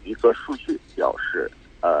新的一个数据表示，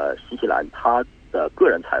新西兰它的个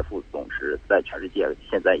人财富总值在全世界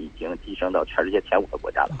现在已经提升到全世界前5个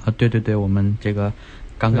国家了。对，我们这个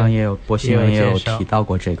刚刚也有播新闻也有提到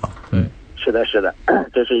过这个。是的，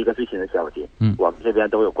这是一个最新的消息。我们这边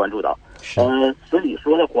都有关注到。所以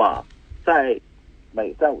说的话，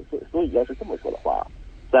所以要是这么说的话，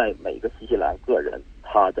在每个新西兰个人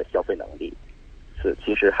他的消费能力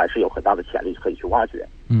其实还是有很大的潜力可以去挖掘。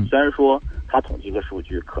虽然说他统计一个数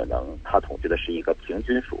据，可能他统计的是一个平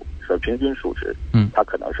均数值，他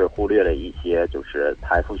可能是忽略了一些就是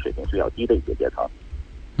财富水平比较低的一些阶层。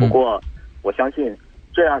不过我相信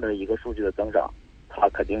这样的一个数据的增长，它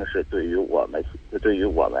肯定是对于我们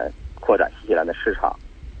扩展新西兰的市场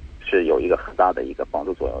是有一个很大的一个帮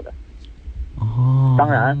助作用的。当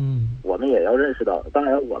然我们也要认识到，当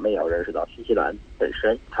然我们也要认识到，新西兰本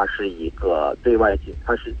身它是一个对外经，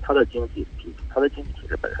它的经济体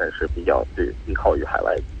制本身是比较依靠于海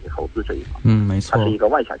外投资这一方。没错，它是一个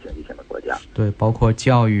外向经济型的国家。对，包括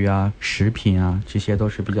教育啊、食品啊，这些都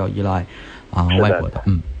是比较依赖外国的。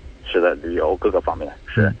是的，旅游各个方面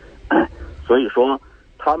是。所以说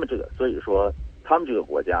他们这个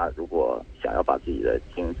国家如果想要把自己的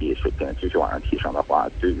经济水平继续往上提升的话，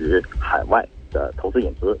对于海外的投资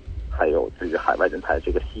引资，还有对于海外人才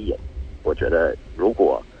这个吸引，我觉得如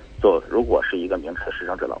果是一个名车实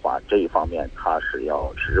证者的话，这一方面他是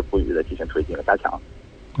要持之不渝的进行推进和加强。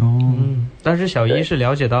但是小一是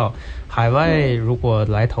了解到，海外如果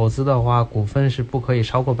来投资的话，股份是不可以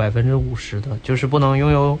超过50%的，就是不能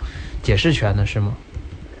拥有解释权的，是吗？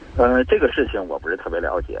这个事情我不是特别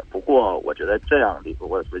了解，不过我觉得这样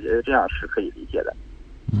是可以理解的。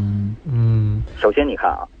首先你看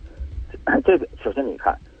啊，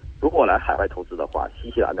如果来海外投资的话，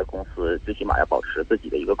新西兰的公司最起码要保持自己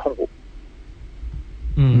的一个控股。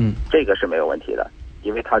这个是没有问题的，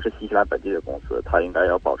因为它是新西兰本地的公司，它应该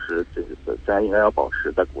要保持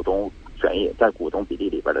在股东比例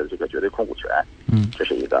里边的这个绝对控股权。这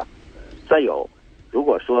是一个。再有，如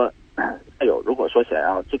果说想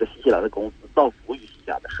让这个新西兰的公司造福于新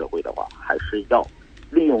西兰的社会的话，还是要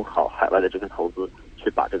利用好海外的这个投资，去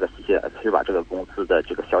把这个公司的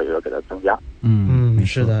这个效益额给它增加。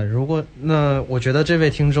是的。那我觉得这位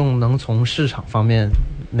听众能从市场方面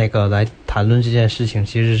来谈论这件事情，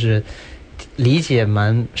其实是理解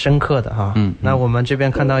蛮深刻的哈。那我们这边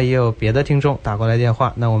看到也有别的听众打过来电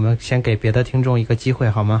话，那我们先给别的听众一个机会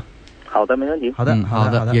好吗？好的，没问题。好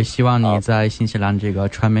的，也希望你在新西兰这个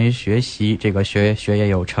传媒学习这个学业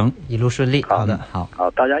有成，一路顺利。好，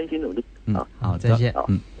大家一起努力。好，再见。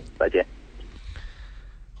再见。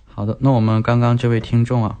好的，那我们刚刚这位听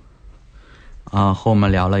众和我们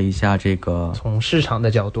聊了一下这个从市场的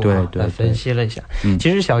角度对来分析了一下。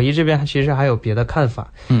其实小一这边其实还有别的看法。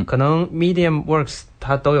可能 MediaWorks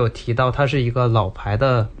它都有提到，它是一个老牌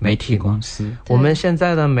的媒体公司。我们现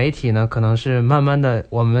在的媒体呢，可能是慢慢的，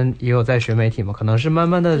我们也有在学媒体嘛，可能是慢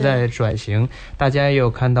慢的在转型。大家也有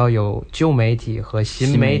看到有旧媒体和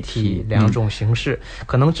新媒体两种形式，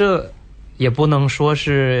可能这也不能说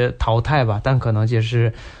是淘汰吧，但可能就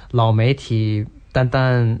是老媒体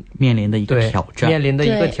但面临的一个挑战，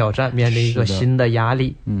面临一个新的压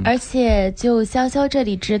力。而且就潇潇这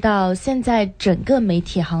里知道，现在整个媒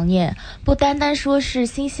体行业不单单说是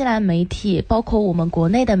新西兰媒体，包括我们国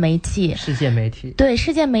内的媒体，世界媒体，对，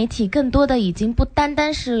世界媒体更多的已经不单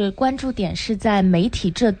单是关注点是在媒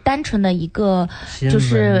体这单纯的一个就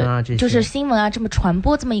是新闻啊这么传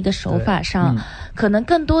播这么一个手法上，可能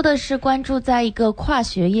更多的是关注在一个跨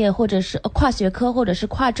学业或者是跨学科或者是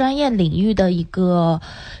跨专业领域的一个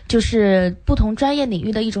就是不同专业领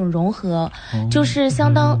域的一种融合，就是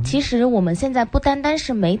相当其实我们现在不单单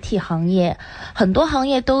是媒体行业，很多行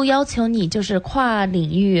业都要求你就是跨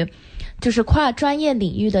领域，就是跨专业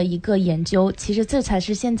领域的一个研究，其实这才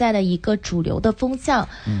是现在的一个主流的风向。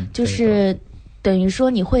就是等于说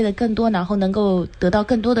你会的更多，然后能够得到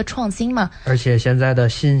更多的创新嘛。而且现在的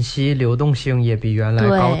信息流动性也比原来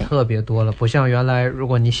高特别多了，不像原来如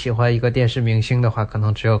果你喜欢一个电视明星的话，可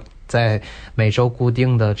能只有在每周固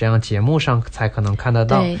定的这样节目上才可能看得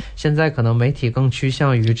到。现在可能媒体更趋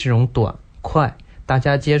向于这种短快，大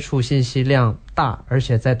家接触信息量大，而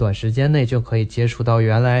且在短时间内就可以接触到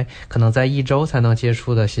原来可能在一周才能接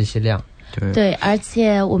触的信息量。对，而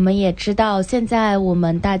且我们也知道，现在我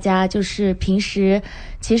们大家就是平时，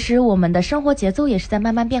其实我们的生活节奏也是在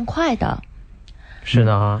慢慢变快的。是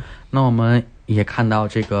的啊，那我们也看到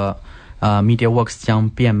这个MediaWorks 将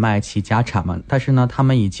变卖其家产嘛，但是呢，他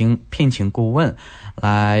们已经聘请顾问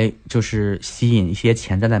来就是吸引一些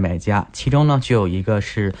潜在的买家，其中呢就有一个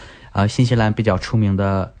是新西兰比较出名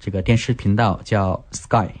的这个电视频道叫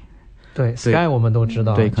Sky。对 Sky 我们都知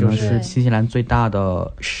道，对，可能是新西兰最大的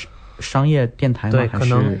商业电台吗？对，可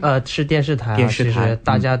能是电视台。其实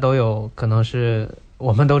大家都有，可能是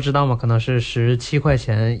我们都知道嘛，可能是17块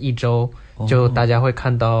钱一周，就大家会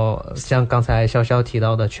看到像刚才潇潇提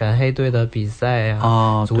到的全黑队的比赛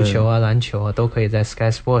啊，足球啊、篮球啊，都可以在 Sky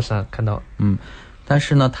Sports 上看到。但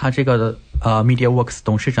是呢，他这个MediaWorks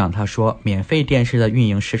董事长他说，免费电视的运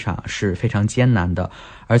营市场是非常艰难的，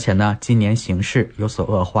而且呢，今年形势有所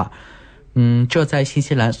恶化。这在新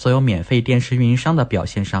西兰所有免费电视运营商的表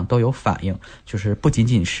现上都有反映，就是不仅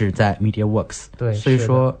仅是在 MediaWorks。对，所以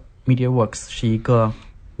说 MediaWorks 是一个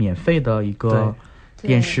免费的一个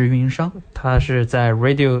电视运营商。它是在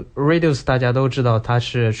Radios 大家都知道，它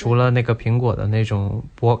是除了那个苹果的那种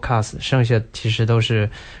broadcast， 剩下其实都是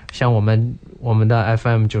像我们的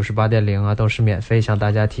FM 98.0啊，都是免费向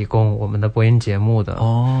大家提供我们的播音节目的。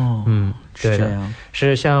对的，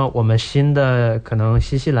是像我们新的可能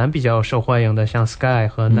新西兰比较受欢迎的，像 Sky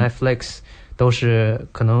和 Netflix，都是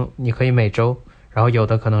可能你可以每周，然后有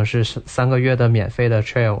的可能是3个月的免费的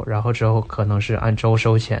trial， 然后之后可能是按周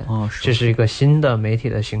收钱。这是一个新的媒体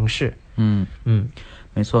的形式。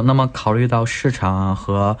没错。那么考虑到市场啊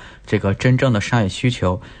和这个真正的商业需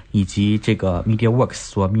求，以及这个 MediaWorks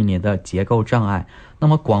所面临的结构障碍，那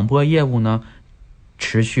么广播业务呢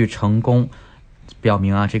持续成功，表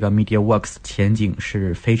明啊这个 MediaWorks 前景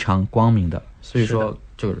是非常光明的。所以说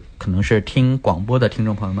就可能是听广播的听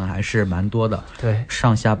众朋友们还是蛮多的。对，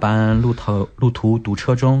上下班路途堵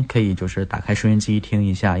车中，可以就是打开收音机听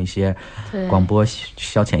一下一些广播，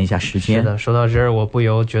消遣一下时间。是的，说到这儿，我不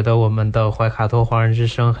由觉得我们的怀卡托华人之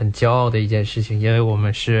声很骄傲的一件事情，因为我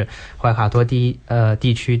们是怀卡托地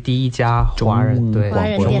区第一家华人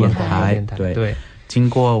广播电台。对，经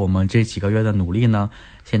过我们这几个月的努力呢，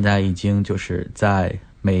现在已经就是在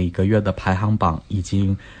每个月的排行榜已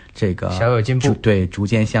经这个小有进步，对，逐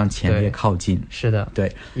渐向前列靠近。是的，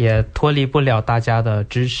对，也脱离不了大家的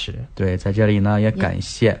支持。对，在这里呢，也感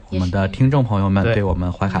谢我们的听众朋友们对我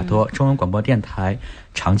们怀卡托中文广播电台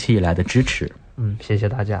长期以来的支持。谢谢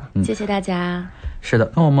大家。谢谢大家。是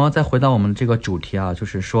的，那我们再回到我们这个主题啊，就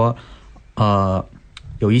是说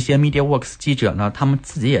有一些 MediaWorks 记者呢，他们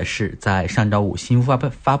自己也是在上周五新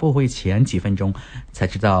闻发布会前几分钟才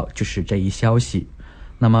知道就是这一消息。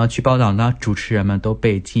那么据报道呢，主持人们都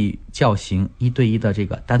被叫行1对1的这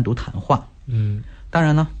个单独谈话。当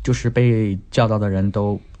然呢，就是被叫到的人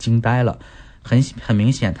都惊呆了，很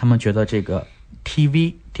明显，他们觉得这个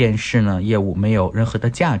TV 电视呢业务没有任何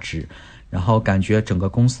的价值，然后感觉整个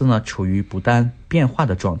公司呢处于不断变化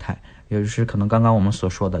的状态，也就是可能刚刚我们所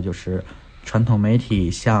说的就是传统媒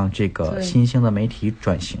体向这个新兴的媒体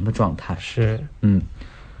转型的状态。是，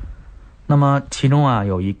那么其中啊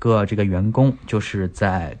有一个这个员工就是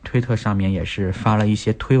在推特上面也是发了一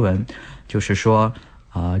些推文，就是说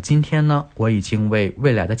今天呢我已经为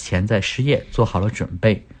未来的潜在失业做好了准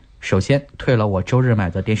备。首先退了我周日买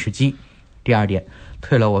的电视机，第二点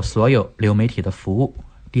退了我所有流媒体的服务，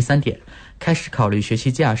第三点开始考虑学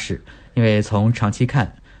习驾驶，因为从长期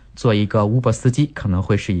看做一个 Uber 司机可能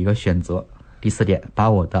会是一个选择，第四点把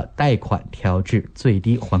我的贷款调至最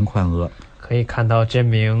低还款额。可以看到这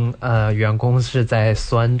名员工是在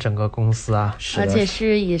酸整个公司啊，而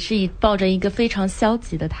且也是抱着一个非常消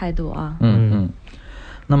极的态度啊。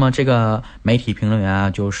那么这个媒体评论员啊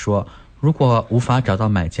就说，如果无法找到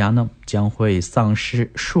买家呢，将会丧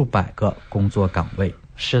失数百个工作岗位。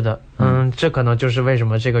是的，这可能就是为什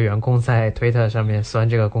么这个员工在推特上面酸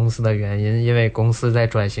这个公司的原因，因为公司在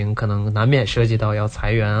转型，可能难免涉及到要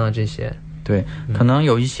裁员啊这些。对，可能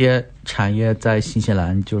有一些产业在新西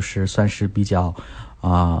兰就是算是比较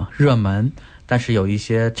热门，但是有一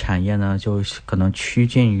些产业呢就可能趋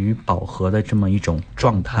近于饱和的这么一种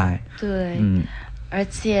状态。对，而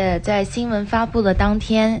且在新闻发布的当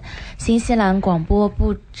天，新西兰广播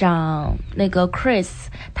部长那个 Chris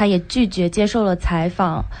他也拒绝接受了采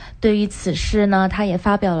访。对于此事呢，他也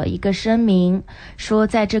发表了一个声明，说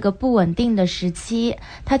在这个不稳定的时期，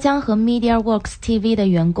他将和 MediaWorks TV 的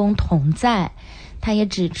员工同在。他也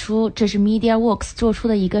指出，这是 MediaWorks 做出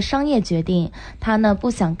的一个商业决定，他呢不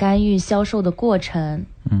想干预销售的过程。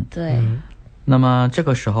对。那么这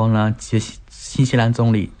个时候呢，新西兰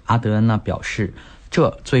总理阿德恩呢表示，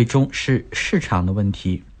这最终是市场的问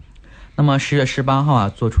题。那么10月18号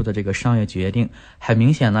做出的这个商业决定，很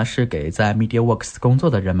明显呢是给在 MediaWorks 工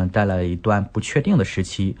作的人们带来了一段不确定的时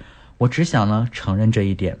期。我只想呢承认这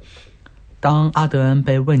一点。当阿德恩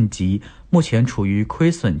被问及目前处于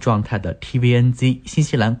亏损状态的 TVNZ 新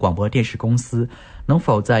西兰广播电视公司能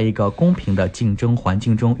否在一个公平的竞争环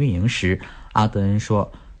境中运营时，阿德恩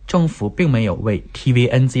说，政府并没有为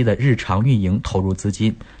TVNZ 的日常运营投入资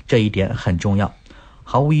金，这一点很重要。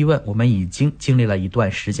毫无疑问，我们已经经历了一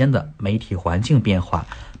段时间的媒体环境变化，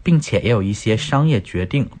并且也有一些商业决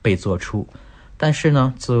定被做出，但是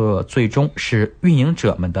呢，这最终是运营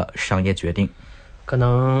者们的商业决定。可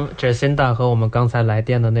能 Jacinda 和我们刚才来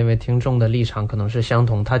电的那位听众的立场可能是相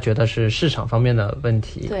同，他觉得是市场方面的问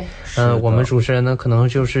题。对，我们主持人呢可能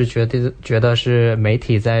就是觉得是媒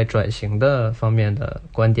体在转型的方面的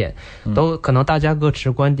观点，都可能大家各持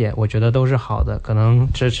观点，我觉得都是好的。可能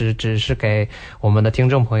这只是给我们的听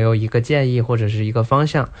众朋友一个建议或者是一个方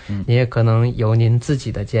向，你也可能有您自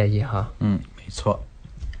己的建议哈。没错。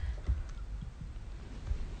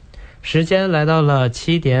时间来到了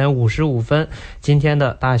7点55分，今天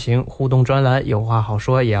的大型互动专栏有话好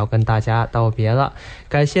说也要跟大家道别了。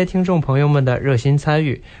感谢听众朋友们的热心参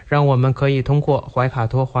与，让我们可以通过怀卡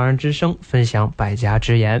托华人之声分享百家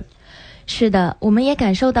之言。是的，我们也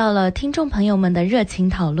感受到了听众朋友们的热情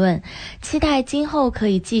讨论，期待今后可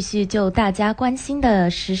以继续就大家关心的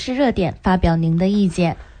时事热点发表您的意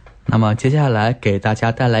见。那么接下来给大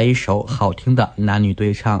家带来一首好听的男女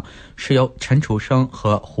对唱，是由陈楚生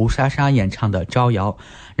和胡莎莎演唱的《招摇》，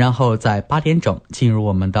然后在8点整进入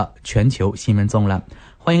我们的全球新闻纵览。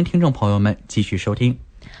欢迎听众朋友们继续收听，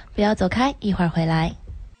不要走开，一会儿回来。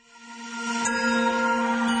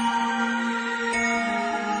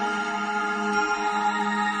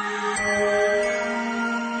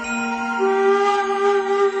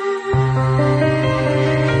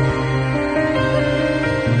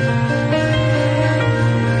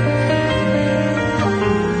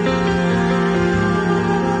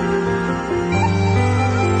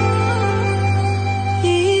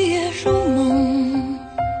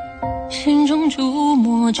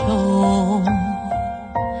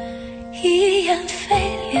一眼飞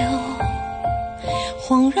流，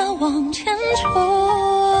恍然往前冲。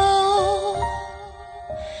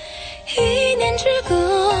一念之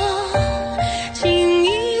隔，情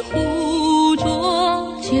一壶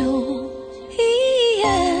浊酒。一言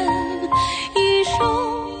一生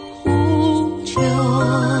无求。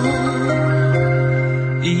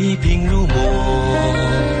一颦入墨，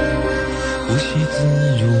呼吸自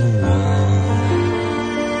如我。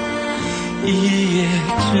一叶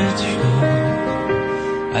知秋，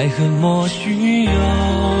爱恨莫须有。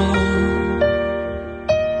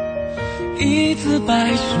一字白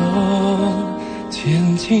首，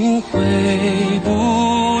千金挥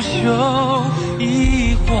不休。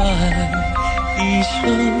一换一生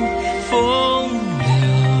风流，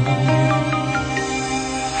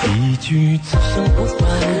一句此生不换，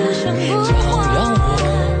照耀我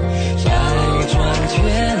百转千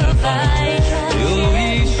帆。留一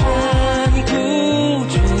山孤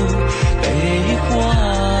注悲欢，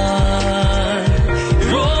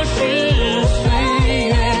若是岁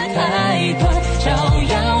月太短，照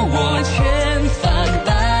耀我千帆百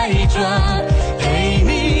转，陪你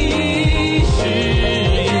誓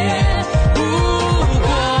言无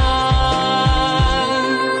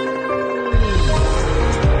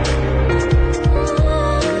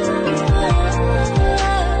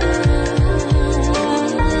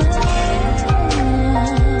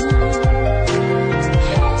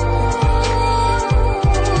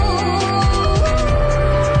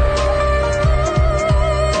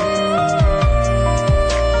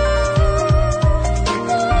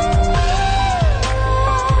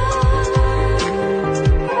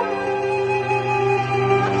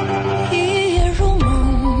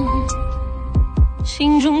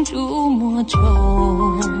心中注墨舟，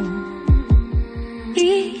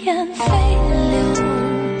一眼飞流，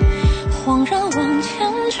恍然往前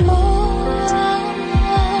冲。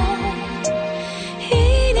一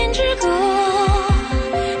念之隔，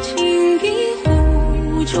情一壶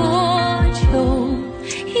浊酒。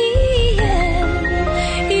一言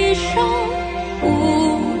一生无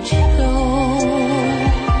求。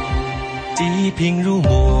一颦入墨，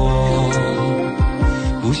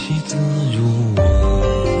呼吸自如我。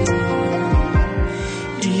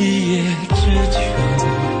一叶知秋，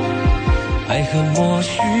爱恨莫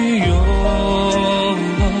须有。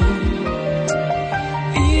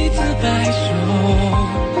一字白首，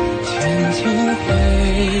千金挥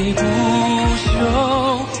不休。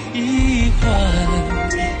一换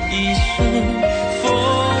一生风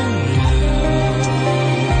流，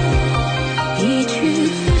一去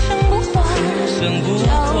此生不还，生不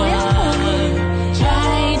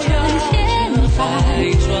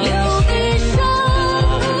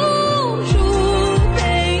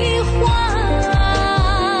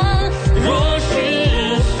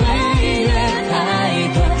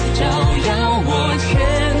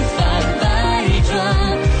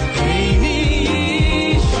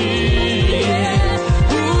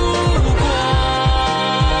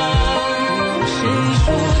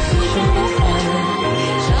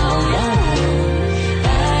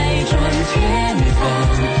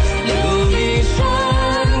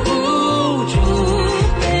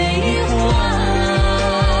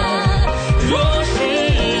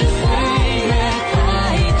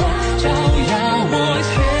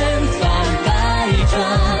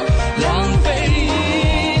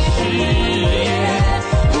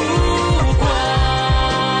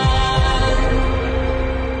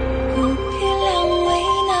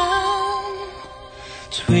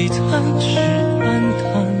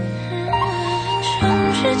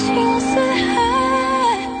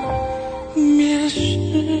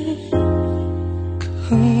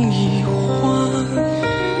成一环。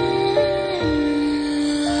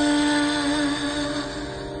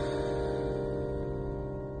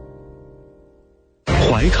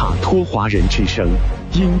怀卡托华人之声，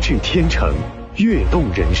音质天成，悦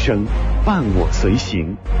动人生，伴我随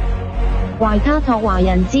行。懷卡托華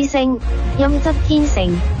人之聲，音質天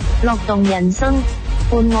成，樂動人生，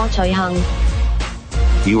伴我隨行。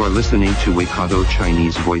You are listening to Waikato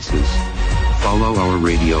Chinese Voices. Follow our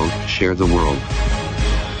radio, share the world.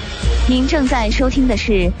 您正在收听的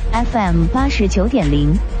是 FM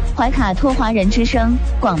 89.0怀卡托华人之声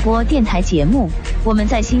广播电台节目，我们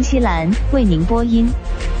在新西兰为您播音。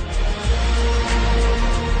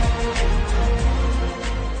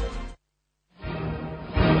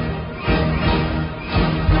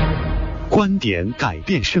观点改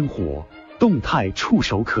变生活，动态触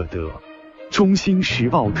手可得。中新时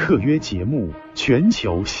报特约节目，全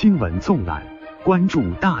球新闻纵览，关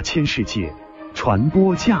注大千世界，传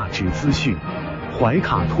播价值资讯。怀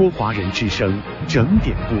卡托华人之声整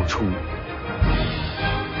点播出。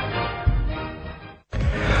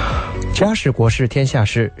家事国事天下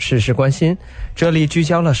事，事事关心。这里聚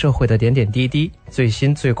焦了社会的点点滴滴，最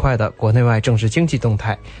新最快的国内外政治经济动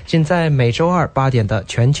态，尽在每周二8点的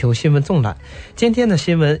全球新闻纵览。今天的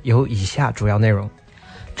新闻有以下主要内容。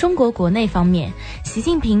中国国内方面，习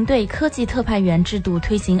近平对科技特派员制度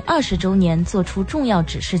推行20周年作出重要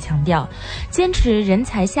指示，强调坚持人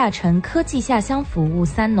才下沉、科技下乡服务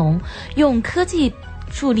3农，用科技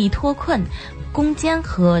助力脱困、攻坚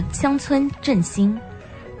和乡村振兴。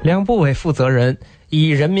两部委负责人以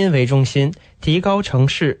人民为中心，提高城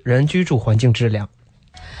市人居住环境质量。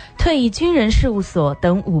退役军人事务所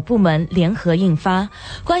等5部门联合印发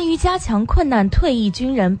关于加强困难退役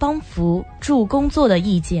军人帮扶助工作的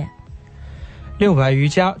意见。600余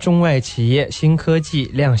家中外企业新科技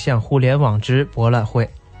亮相互联网之博览会。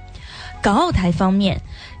港澳台方面，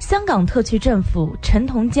香港特区政府陈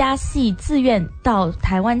同佳系自愿到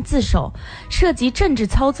台湾自首，涉及政治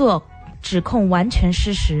操作，指控完全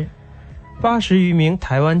失实。80余名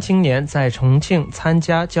台湾青年在重庆参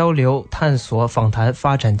加交流探索访谈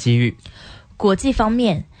发展机遇。国际方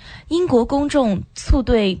面，英国公众促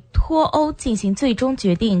对脱欧进行最终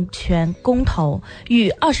决定权公投，逾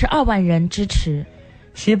22万人支持。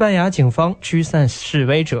西班牙警方驱散示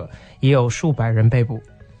威者，已有数百人被捕。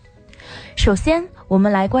首先，我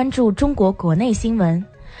们来关注中国国内新闻。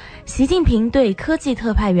习近平对科技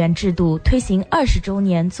特派员制度推行20周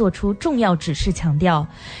年作出重要指示，强调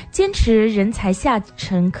坚持人才下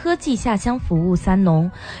沉、科技下乡服务3农，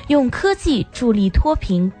用科技助力脱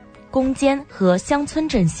贫攻坚和乡村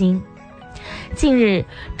振兴。近日，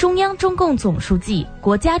中央中共总书记、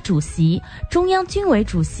国家主席、中央军委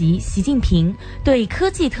主席习近平对科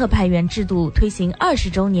技特派员制度推行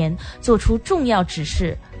20周年作出重要指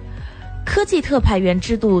示。科技特派员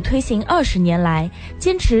制度推行20年来，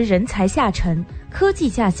坚持人才下沉、科技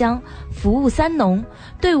下乡、服务3农，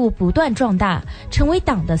队伍不断壮大，成为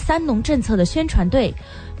党的3农政策的宣传队、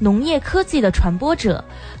农业科技的传播者、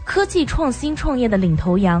科技创新创业的领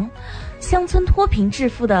头羊、乡村脱贫致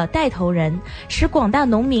富的带头人，使广大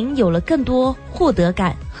农民有了更多获得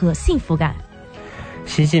感和幸福感。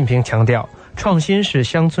习近平强调，创新是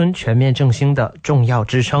乡村全面振兴的重要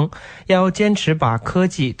支撑，要坚持把科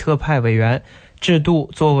技特派委员制度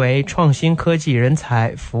作为创新科技人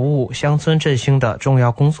才服务乡村振兴的重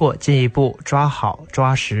要工作进一步抓好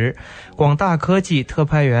抓实。广大科技特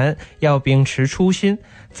派员要秉持初心，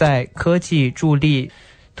在科技助力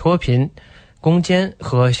脱贫攻坚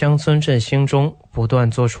和乡村振兴中不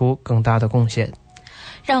断做出更大的贡献。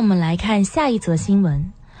让我们来看下一则新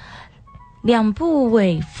闻。两部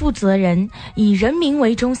委负责人以人民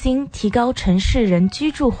为中心，提高城市人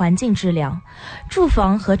居住环境质量。住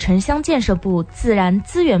房和城乡建设部自然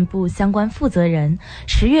资源部相关负责人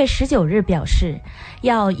10月19日表示，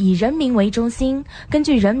要以人民为中心，根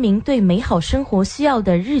据人民对美好生活需要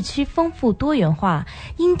的日趋丰富多元化，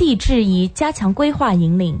因地制宜加强规划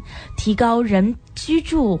引领，提高人居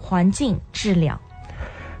住环境质量。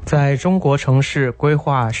在中国城市规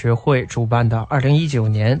划学会主办的2019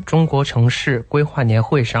年中国城市规划年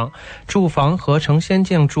会上，住房和城乡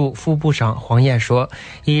建筑副部长黄燕说，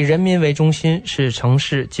以人民为中心是城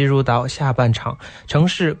市进入到下半场城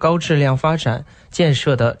市高质量发展建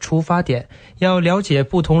设的出发点，要了解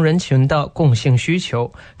不同人群的共性需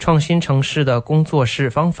求，创新城市的工作室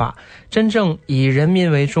方法，真正以人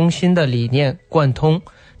民为中心的理念贯通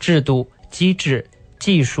制度、机制、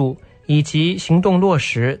技术以及行动落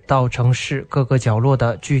实到城市各个角落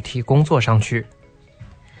的具体工作上去。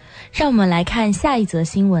让我们来看下一则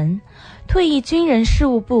新闻。退役军人事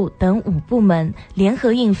务部等5部门联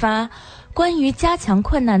合印发关于加强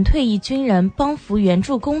困难退役军人帮扶援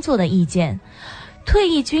助工作的意见，退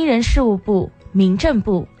役军人事务部、民政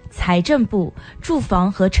部、财政部、住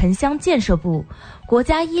房和城乡建设部、国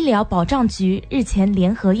家医疗保障局日前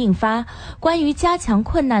联合印发关于加强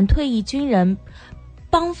困难退役军人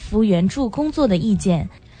帮扶援助工作的意见，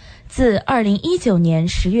自2019年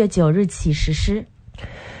10月9日起实施。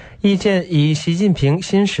意见以习近平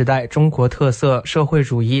新时代中国特色社会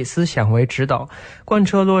主义思想为指导，贯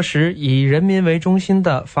彻落实以人民为中心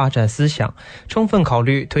的发展思想，充分考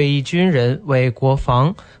虑退役军人为国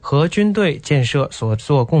防和军队建设所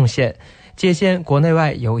做贡献，借鉴国内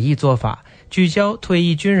外有益做法，聚焦退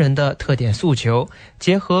役军人的特点诉求，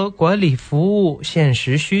结合管理服务现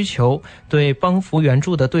实需求，对帮扶援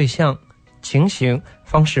助的对象、情形、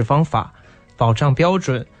方式方法、保障标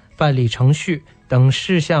准、办理程序等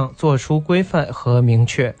事项作出规范和明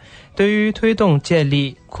确。对于推动建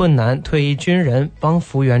立困难退役军人帮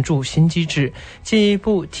扶援助新机制，进一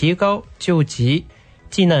步提高救急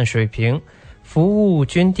济难水平，服务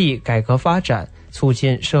军地改革发展，促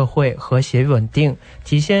进社会和谐稳定，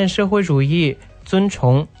体现社会主义尊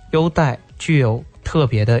崇优待，具有特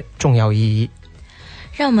别的重要意义。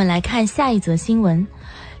让我们来看下一则新闻。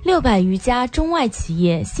600余家中外企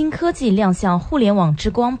业新科技亮相互联网之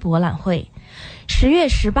光博览会。10月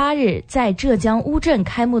18日，在浙江乌镇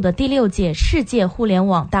开幕的第6届世界互联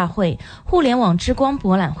网大会互联网之光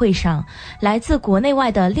博览会上，来自国内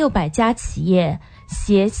外的600家企业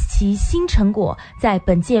携其新成果在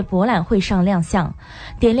本届博览会上亮相，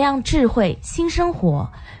点亮智慧新生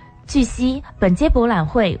活。据悉，本届博览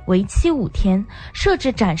会为期5天，设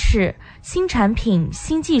置展示、新产品、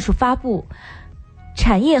新技术发布、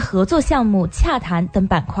产业合作项目洽谈等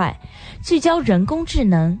板块，聚焦人工智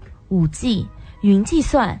能、5G、云计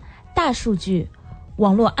算、大数据、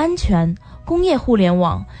网络安全、工业互联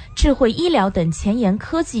网、智慧医疗等前沿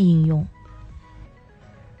科技应用。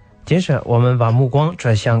接着我们把目光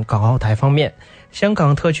转向港澳台方面。香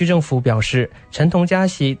港特区政府表示，陈同佳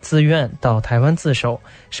喜自愿到台湾自首，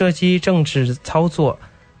涉及政治操作，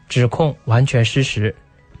指控完全失实。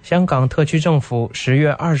香港特区政府10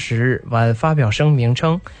月20日晚发表声明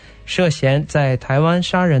称，涉嫌在台湾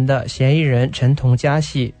杀人的嫌疑人陈同佳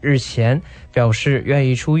喜日前表示愿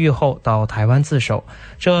意出狱后到台湾自首，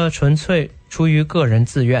这纯粹出于个人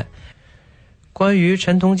自愿。关于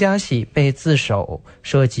陈同佳喜被自首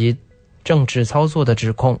涉及政治操作的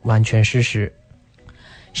指控完全失实。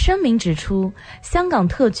声明指出，香港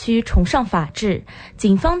特区崇尚法治，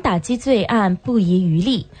警方打击罪案不遗余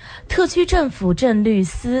力，特区政府正律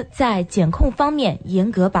司在检控方面严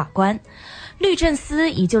格把关。律政司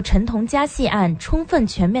已就陈同佳喜案充分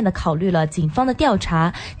全面地考虑了警方的调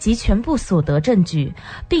查及全部所得证据，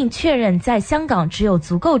并确认在香港只有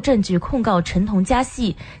足够证据控告陈同佳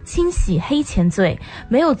喜清洗黑钱罪，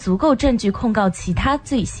没有足够证据控告其他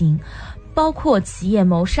罪行，包括企业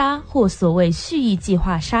谋杀或所谓蓄意计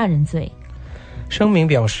划杀人罪。声明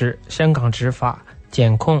表示，香港执法、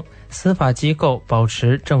检控、司法机构保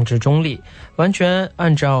持政治中立，完全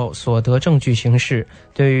按照所得证据行事。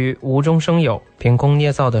对于无中生有、凭空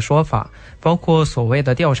捏造的说法，包括所谓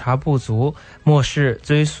的调查不足、漠视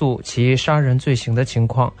追诉其杀人罪行的情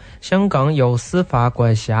况，香港有司法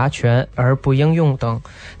管辖权而不应用等，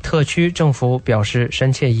特区政府表示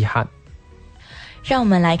深切遗憾。让我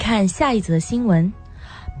们来看下一则新闻。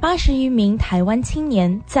80余名台湾青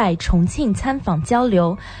年在重庆参访交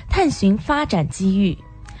流，探寻发展机遇。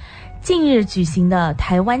近日举行的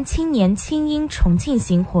台湾青年青英重庆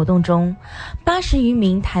行活动中，80余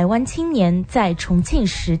名台湾青年在重庆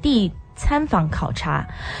实地参访考察，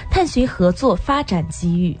探寻合作发展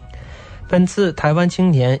机遇。本次台湾青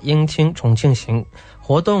年英青重庆行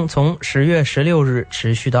活动从10月16日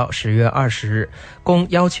持续到10月20日，共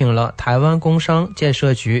邀请了台湾工商建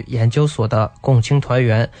设局研究所的共青团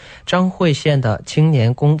员、彰惠县的青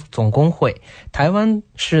年总工会、台湾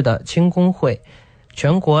市的青工会、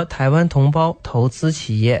全国台湾同胞投资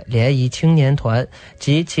企业联谊青年团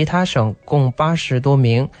及其他省共80多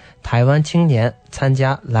名台湾青年参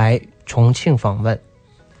加来重庆访问。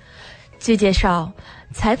据介绍，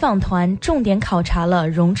采访团重点考察了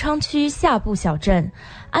荣昌区下部小镇、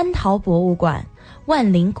安陶博物馆、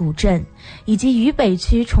万林古镇，以及渝北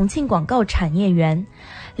区重庆广告产业园、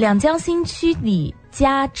两江新区里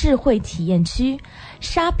加智慧体验区、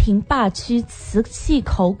沙坪坝区磁器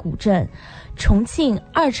口古镇、重庆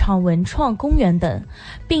2场文创公园等，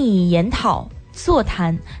并以研讨、座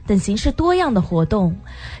谈等形式多样的活动，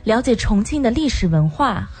了解重庆的历史文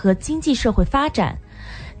化和经济社会发展，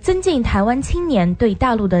增进台湾青年对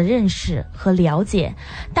大陆的认识和了解，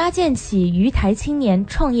搭建起渝台青年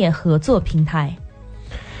创业合作平台。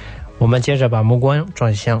我们接着把目光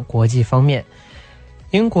转向国际方面，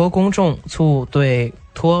英国公众促对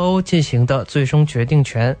脱欧进行的最终决定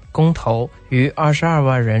权公投逾22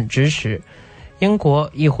万人支持。英国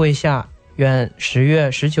议会下院10月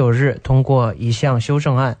19日通过一项修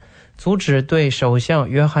正案，阻止对首相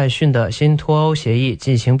约翰逊的新脱欧协议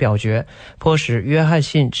进行表决，迫使约翰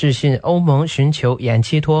逊致信欧盟寻求延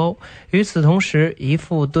期脱欧。与此同时，一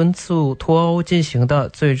副敦促脱欧进行的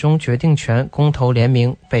最终决定权公投联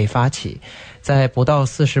名被发起，在不到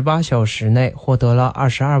48小时内获得了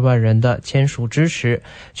22万人的签署支持。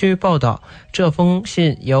据报道，这封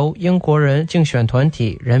信由英国人竞选团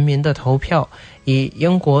体人民的投票以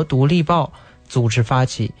英国独立报组织发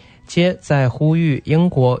起，皆在呼吁英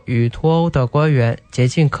国与脱欧的官员竭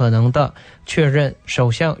尽可能地确认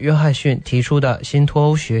首相约翰逊提出的新脱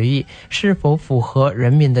欧协议是否符合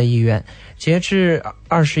人民的意愿。截至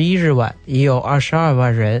21日晚，已有22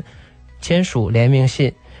万人签署联名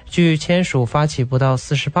信，距签署发起不到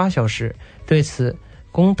48小时。对此，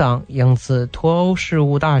工党影子脱欧事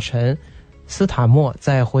务大臣斯塔默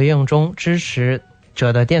在回应中支持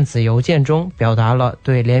者的电子邮件中表达了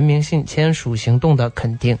对联名信签署行动的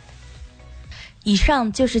肯定。以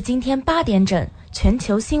上就是今天8点整全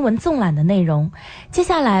球新闻纵览的内容，接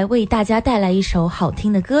下来为大家带来一首好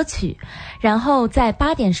听的歌曲，然后在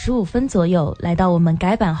8点15分左右来到我们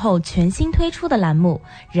改版后全新推出的栏目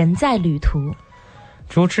人在旅途。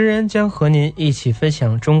主持人将和您一起分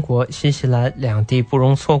享中国、新西兰两地不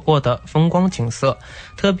容错过的风光景色，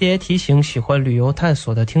特别提醒喜欢旅游探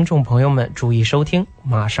索的听众朋友们注意收听，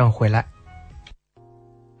马上回来。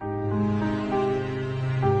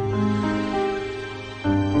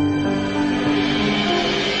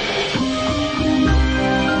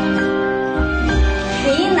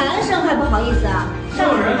你男生还不好意思啊？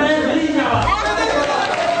上人们闻一下吧。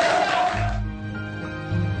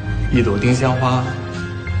一朵丁香花，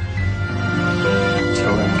盛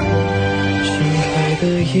开的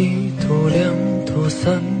一朵、2朵、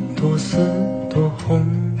3朵、4朵红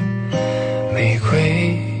玫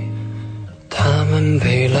瑰，它们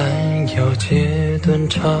被拦腰截断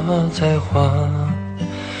插在花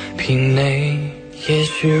瓶内。也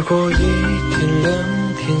许过1天、2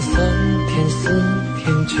天、3天、4天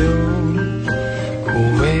就枯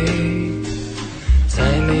萎，再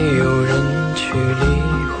没有人去理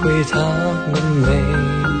会它们美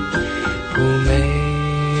不美，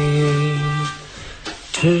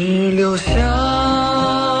只留下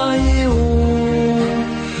一屋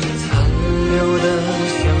残留的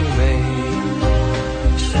香味，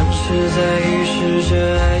像是在预示着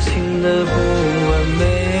爱情的不完美。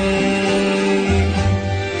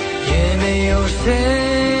也没有谁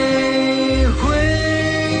会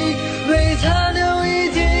为它流一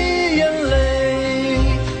滴眼泪，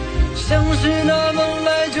像是那梦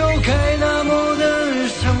来就开那么的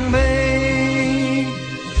伤悲。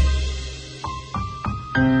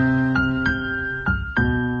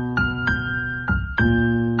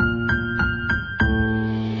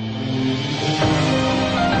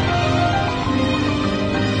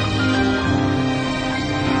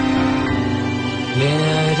恋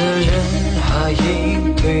爱的人啊，1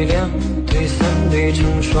对、2对、3对成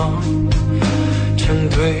双成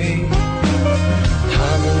对，他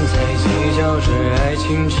们在计较着爱情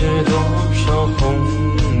值多少红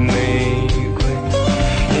玫瑰。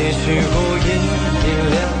也许过1年、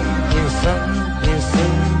2年、3年、4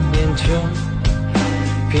年就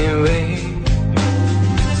变味，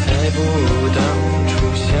再不如当初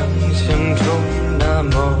想象中那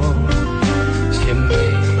么鲜美，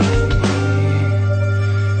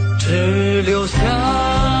只留下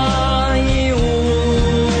一屋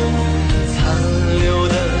残留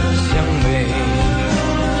的香味，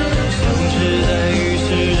像是在预示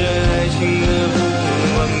着爱情的不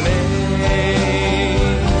完美。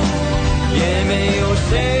也没有谁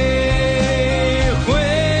会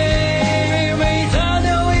为它流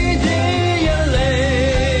一滴眼泪，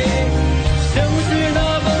像是那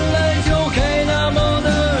本来就该那么的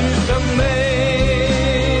伤悲，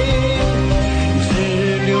只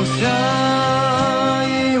留下一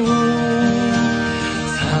屋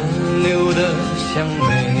残留的香味，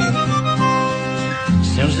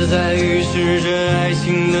像是在预示着爱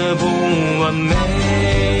情的不完美。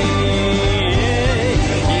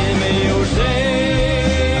也没有谁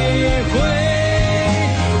会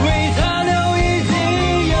为它流一滴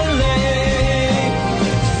眼泪，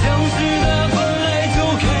像是那本来就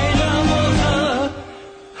该那么的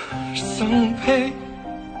伤悲。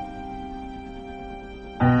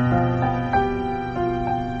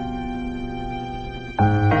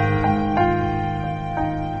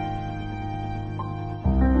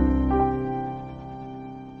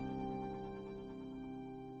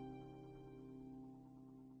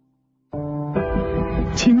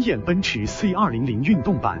惊艳奔驰 C200 运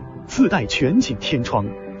动版，自带全景天窗，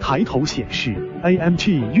抬头显示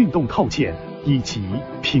AMG 运动套件以及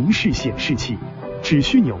平视显示器，只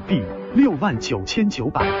需纽币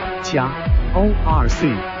69900加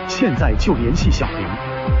ORC， 现在就联系小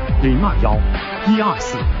林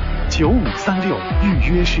021-124-9536预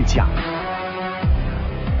约试驾。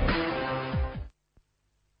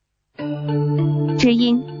知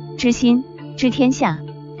音、知心、知天下，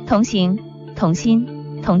同行、同心、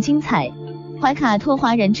同精彩。怀卡托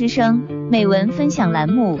华人之声美文分享栏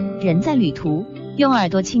目《人在旅途》，用耳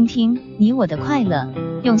朵倾听你我的快乐，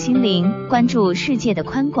用心灵关注世界的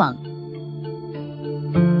宽广。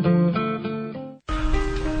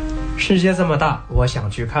世界这么大，我想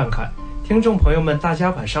去看看。听众朋友们，大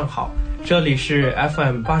家晚上好，这里是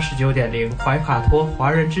FM 89.0怀卡托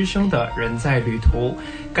华人之声的人在旅途，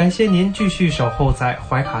感谢您继续守候在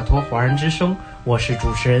怀卡托华人之声，我是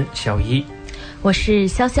主持人小一，我是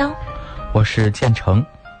潇潇，我是建成。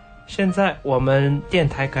现在我们电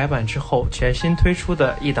台改版之后全新推出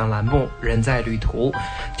的一档栏目《人在旅途》，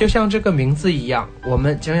就像这个名字一样，我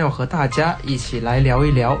们将要和大家一起来聊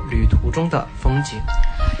一聊旅途中的风景。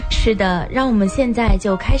是的，让我们现在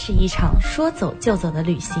就开始一场说走就走的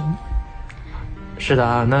旅行。是的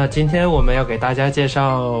啊，那今天我们要给大家介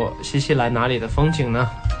绍新西兰哪里的风景呢？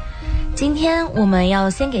今天我们要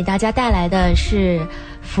先给大家带来的是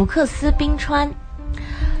福克斯冰川。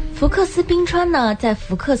福克斯冰川呢，在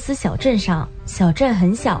福克斯小镇上，小镇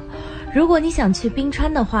很小。如果你想去冰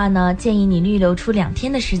川的话呢，建议你预留出2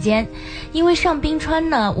天的时间，因为上冰川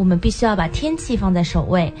呢，我们必须要把天气放在首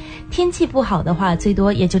位。天气不好的话，最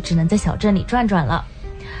多也就只能在小镇里转转了。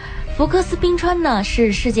福克斯冰川呢，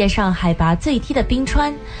是世界上海拔最低的冰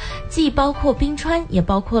川，既包括冰川，也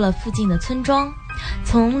包括了附近的村庄，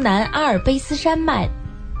从南阿尔卑斯山脉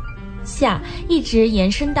下一直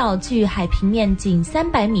延伸到距海平面仅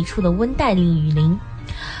300米处的温带雨林。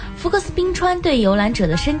福克斯冰川对游览者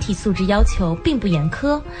的身体素质要求并不严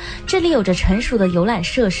苛，这里有着成熟的游览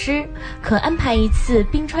设施，可安排一次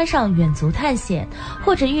冰川上远足探险，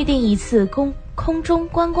或者预定一次空中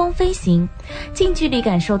观光飞行，近距离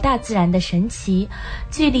感受大自然的神奇。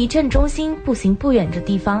距离镇中心步行不远的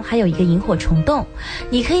地方还有一个萤火虫洞，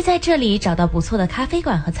你可以在这里找到不错的咖啡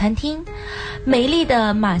馆和餐厅。美丽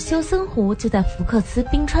的马修森湖就在福克斯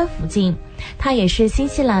冰川附近，它也是新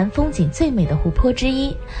西兰风景最美的湖泊之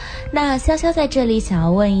一。那潇潇在这里想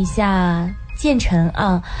要问一下建成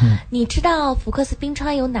啊，你知道福克斯冰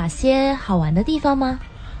川有哪些好玩的地方吗？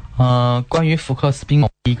关于福克斯冰，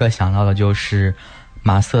第一个想到的就是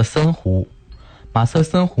马瑟森湖。马瑟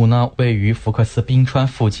森湖呢，位于福克斯冰川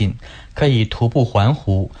附近，可以徒步环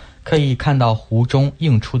湖，可以看到湖中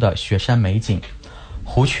映出的雪山美景。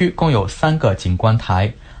湖区共有3个景观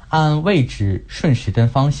台，按位置顺时针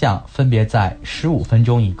方向分别在15分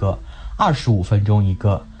钟一个、25分钟一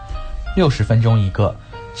个、60分钟一个，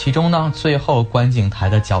其中呢，最后观景台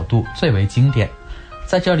的角度最为经典，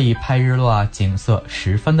在这里拍日落啊，景色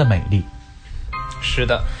十分的美丽。是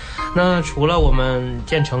的，那除了我们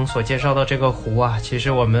建成所介绍的这个湖啊，其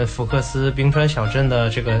实我们福克斯冰川小镇的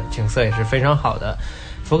这个景色也是非常好的。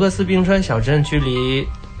福克斯冰川小镇距离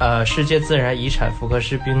世界自然遗产福克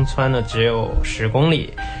斯冰川呢只有10公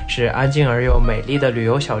里，是安静而又美丽的旅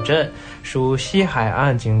游小镇，属西海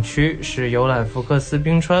岸景区，是游览福克斯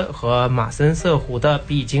冰川和马森瑟湖的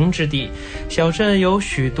必经之地。小镇有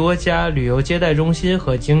许多家旅游接待中心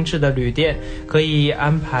和精致的旅店，可以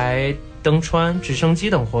安排登川、直升机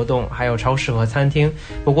等活动，还有超市和餐厅，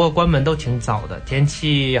不过关门都挺早的。天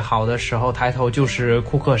气好的时候，抬头就是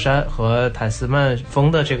库克山和坦斯曼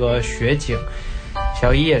峰的这个雪景。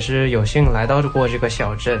小一也是有幸来到过这个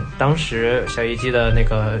小镇，当时小一记得那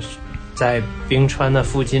个在冰川的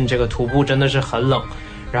附近这个徒步真的是很冷，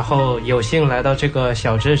然后有幸来到这个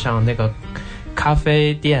小镇上那个咖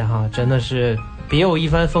啡店哈，真的是别有一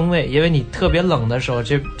番风味。因为你特别冷的时候，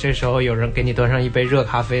这时候有人给你端上一杯热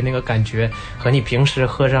咖啡，那个感觉和你平时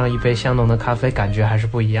喝上一杯香浓的咖啡感觉还是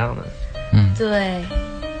不一样的。对。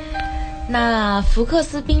那福克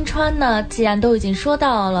斯冰川呢，既然都已经说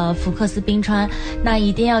到了福克斯冰川，那一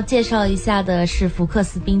定要介绍一下的是福克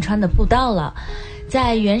斯冰川的步道了。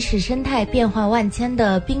在原始生态变幻万千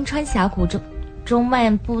的冰川峡谷中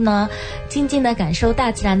漫步呢，静静地感受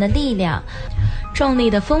大自然的力量，壮丽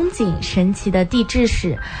的风景，神奇的地质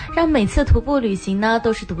史，让每次徒步旅行呢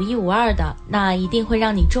都是独一无二的，那一定会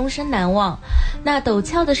让你终身难忘。那陡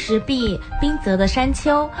峭的石壁、冰泽的山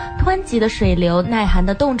丘、湍急的水流、耐寒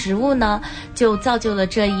的动植物呢，就造就了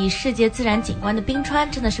这一世界自然景观的冰川，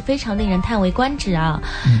真的是非常令人叹为观止啊。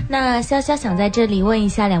那潇潇想在这里问一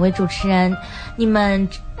下2位主持人，你们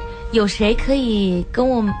有谁可以跟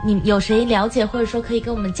我们，你有谁了解或者说可以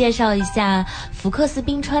跟我们介绍一下福克斯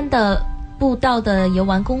冰川的步道的游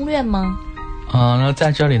玩攻略吗？那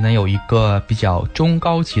在这里呢有一个比较中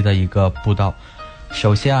高级的一个步道。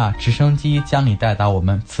首先啊，直升机将你带到我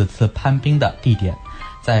们此次攀冰的地点，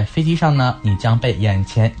在飞机上呢，你将被眼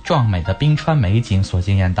前壮美的冰川美景所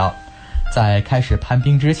惊艳到。在开始攀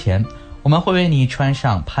冰之前，我们会为你穿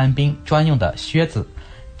上攀冰专用的靴子，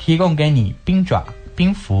提供给你冰爪、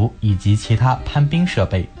冰斧以及其他攀冰设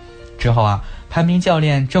备。之后啊，攀冰教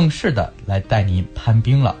练正式的来带你攀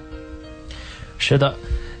冰了。是的，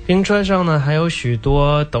冰川上呢还有许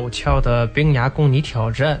多陡峭的冰崖供你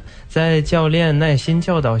挑战，在教练耐心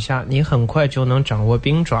教导下，你很快就能掌握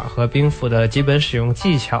冰爪和冰斧的基本使用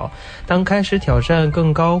技巧。当开始挑战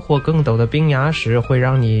更高或更陡的冰崖时，会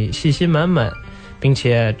让你信心满满，并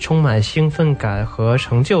且充满兴奋感和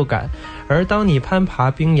成就感。而当你攀爬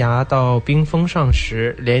冰崖到冰峰上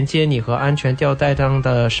时，连接你和安全吊带上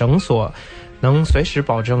的绳索能随时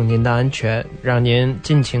保证您的安全，让您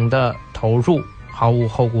尽情的投入，毫无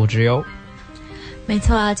后顾之忧。没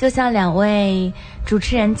错啊，就像两位主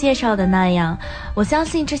持人介绍的那样，我相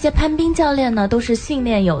信这些攀冰教练呢都是训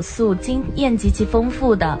练有素、经验极其丰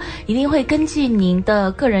富的，一定会根据您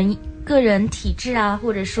的个人体质啊，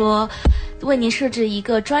或者说为您设置一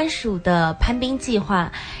个专属的攀冰计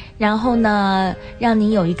划，然后呢让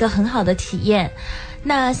您有一个很好的体验。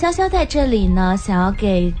那潇潇在这里呢想要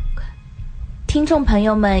给听众朋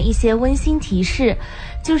友们一些温馨提示，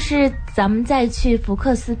就是咱们在去福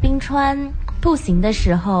克斯冰川步行的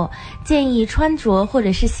时候，建议穿着或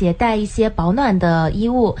者是携带一些保暖的衣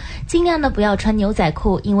物，尽量的不要穿牛仔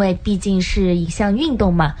裤，因为毕竟是一项运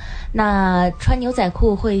动嘛，那穿牛仔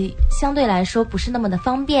裤会相对来说不是那么的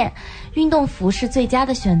方便，运动服是最佳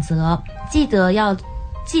的选择。记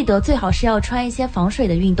得最好是要穿一些防水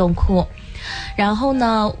的运动裤，然后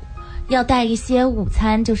呢要带一些午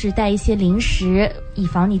餐，就是带一些零食，以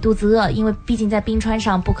防你肚子饿，因为毕竟在冰川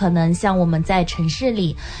上不可能像我们在城市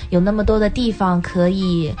里有那么多的地方可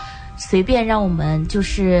以随便让我们就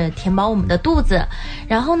是填饱我们的肚子。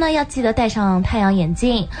然后呢要记得戴上太阳眼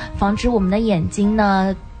镜，防止我们的眼睛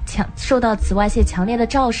呢受到紫外线强烈的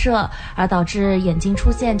照射，而导致眼睛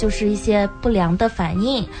出现就是一些不良的反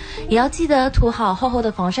应。也要记得涂好厚厚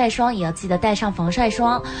的防晒霜，也要记得带上防晒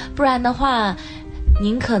霜，不然的话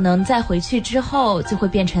您可能在回去之后就会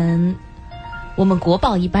变成我们国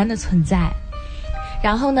宝一般的存在。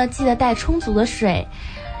然后呢记得带充足的水，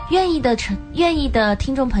愿意的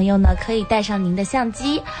听众朋友呢可以带上您的相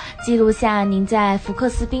机，记录下您在福克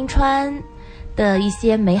斯冰川的一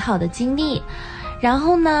些美好的经历。然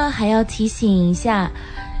后呢还要提醒一下，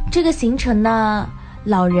这个行程呢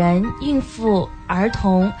老人、孕妇、儿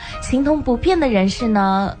童、行动不便的人士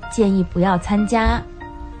呢建议不要参加。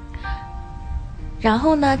然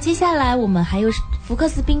后呢接下来我们还有福克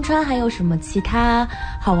斯冰川还有什么其他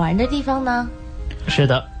好玩的地方呢？是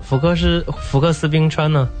的，福克斯冰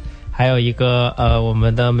川呢还有一个我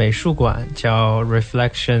们的美术馆叫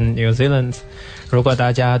Reflection New Zealand。 如果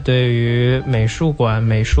大家对于美术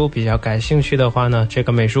比较感兴趣的话呢，这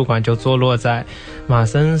个美术馆就坐落在马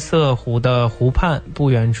森瑟湖的湖畔，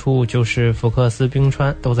不远处就是福克斯冰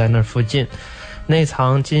川，都在那儿附近。内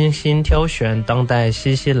藏精心挑选当代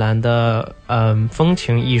新西兰的风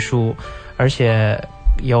情艺术，而且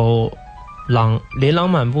有琳琅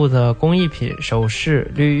满目的工艺品、首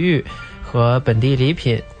饰、绿玉和本地礼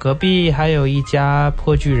品。隔壁还有一家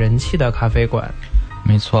颇具人气的咖啡馆。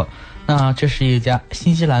没错，那这是一家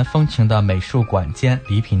新西兰风情的美术馆兼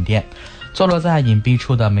礼品店，坐落在隐蔽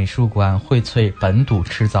处的美术馆荟萃本土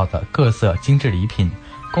制造的各色精致礼品、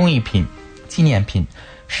工艺品、纪念品、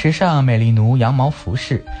时尚美丽奴羊毛服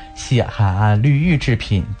饰、西海岸绿玉制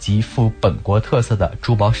品及富本国特色的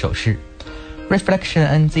珠宝首饰。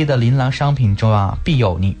 Reflection NZ 的琳琅商品中啊，必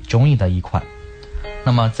有你中意的一款。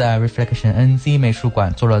那么在 Reflection NZ 美术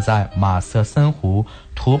馆坐落在马瑟森湖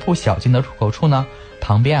徒步小径的入口处呢，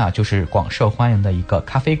旁边啊就是广受欢迎的一个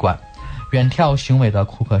咖啡馆，远眺雄伟的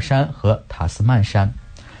库克山和塔斯曼山。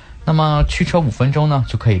那么驱车5分钟呢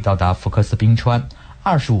就可以到达福克斯冰川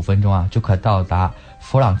，25分钟啊就可到达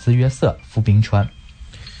弗朗兹约瑟夫冰川。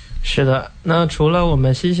是的，那除了我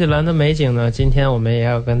们新西兰的美景呢，今天我们也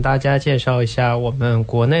要跟大家介绍一下我们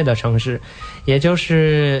国内的城市，也就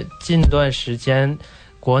是近段时间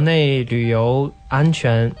国内旅游安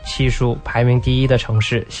全系数排名第1的城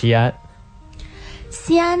市西安。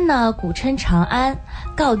西安呢古称长安、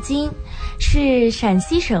镐京，是陕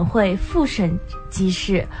西省会副省级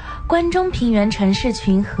市，关中平原城市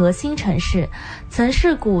群核心城市，曾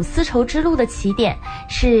是古丝绸之路的起点，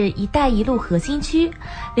是一带一路核心区，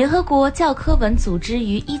联合国教科文组织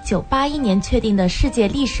于1981年确定的世界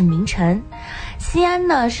历史名城。西安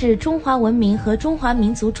呢是中华文明和中华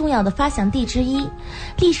民族重要的发祥地之一，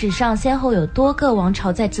历史上先后有多个王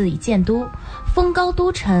朝在这里建都，封高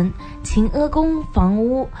都城、秦阿宫房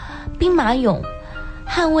屋、兵马俑、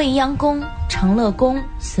汉未央宫、长乐宫、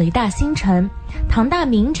隋大兴城、唐大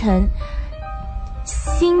明城、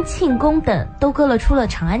兴庆宫等都勾勒出了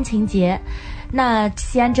长安情节。那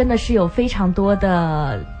西安真的是有非常多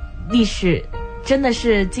的历史，真的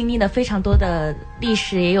是经历了非常多的历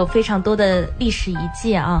史，也有非常多的历史遗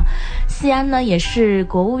迹啊。西安呢也是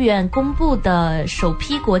国务院公布的首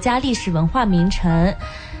批国家历史文化名城，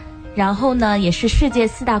然后呢也是世界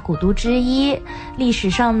4大古都之一。历史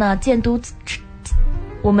上呢建都，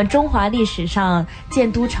我们中华历史上建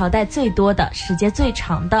都朝代最多的、时间最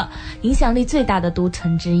长的、影响力最大的都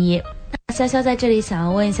城之一。潇潇在这里想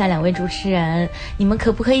要问一下两位主持人，你们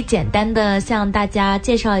可不可以简单的向大家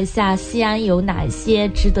介绍一下西安有哪些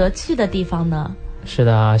值得去的地方呢？是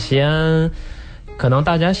的，西安可能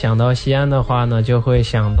大家想到西安的话呢，就会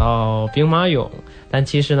想到兵马俑，但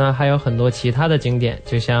其实呢还有很多其他的景点，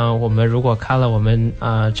就像我们如果看了我们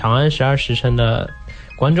长安12时辰的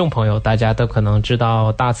观众朋友，大家都可能知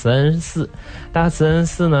道大慈恩寺。大慈恩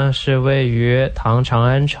寺呢是位于唐长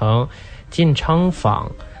安城晋昌坊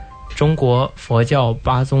中国佛教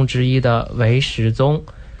8宗之一的唯识宗。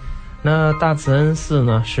那大慈恩寺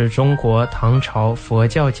呢是中国唐朝佛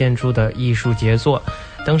教建筑的艺术杰作，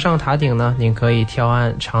登上塔顶呢，您可以眺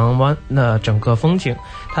岸长安湾的整个风景，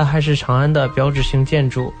它还是长安的标志性建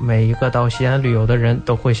筑，每一个到西安旅游的人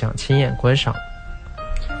都会想亲眼观赏。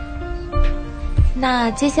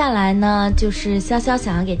那接下来呢，就是潇潇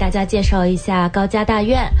想要给大家介绍一下高家大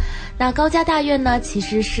院。那高家大院呢，其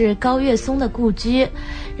实是高岳松的故居，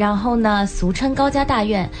然后呢，俗称高家大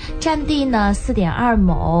院，占地呢4.2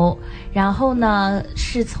亩，然后呢，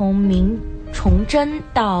是从明崇祯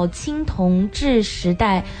到清同治时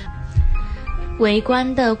代为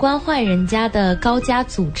官的官宦人家的高家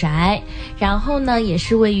祖宅，然后呢，也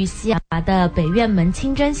是位于西安的北院门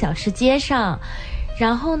清真小吃街上。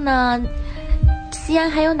然后呢，西安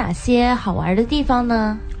还有哪些好玩的地方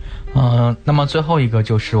呢？那么最后一个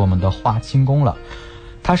就是我们的华清宫了，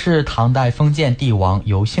它是唐代封建帝王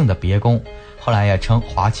游幸的别宫，后来也称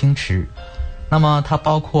华清池。那么它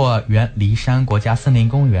包括原骊山国家森林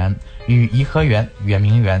公园与颐和园、圆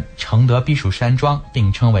明园、承德避暑山庄，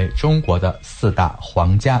并称为中国的4大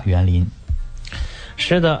皇家园林。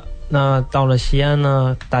是的，那到了西安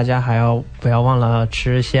呢，大家还要不要忘了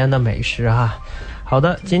吃西安的美食啊。好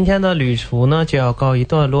的，今天的旅途呢就要告一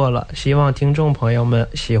段落了，希望听众朋友们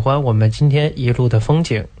喜欢我们今天一路的风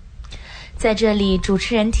景。在这里，主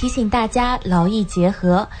持人提醒大家劳逸结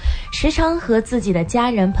合，时常和自己的家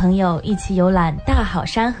人朋友一起游览大好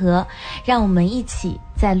山河，让我们一起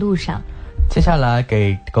在路上。接下来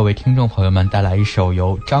给各位听众朋友们带来一首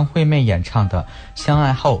由张惠妹演唱的《相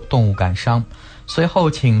爱后动物感伤》，随后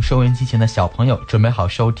请收音机前的小朋友准备好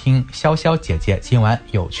收听潇潇姐姐今晚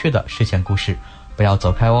有趣的睡前故事，不要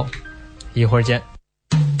走开哦，一会儿见。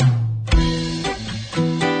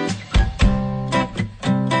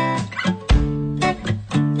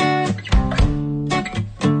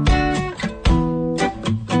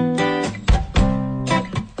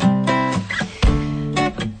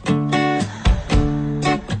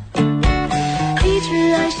一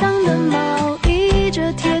只爱上的猫，倚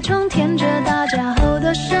着铁窗舔着打架后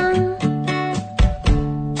的伤，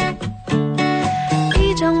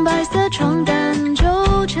一张白色床单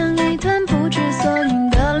皱成一团不知所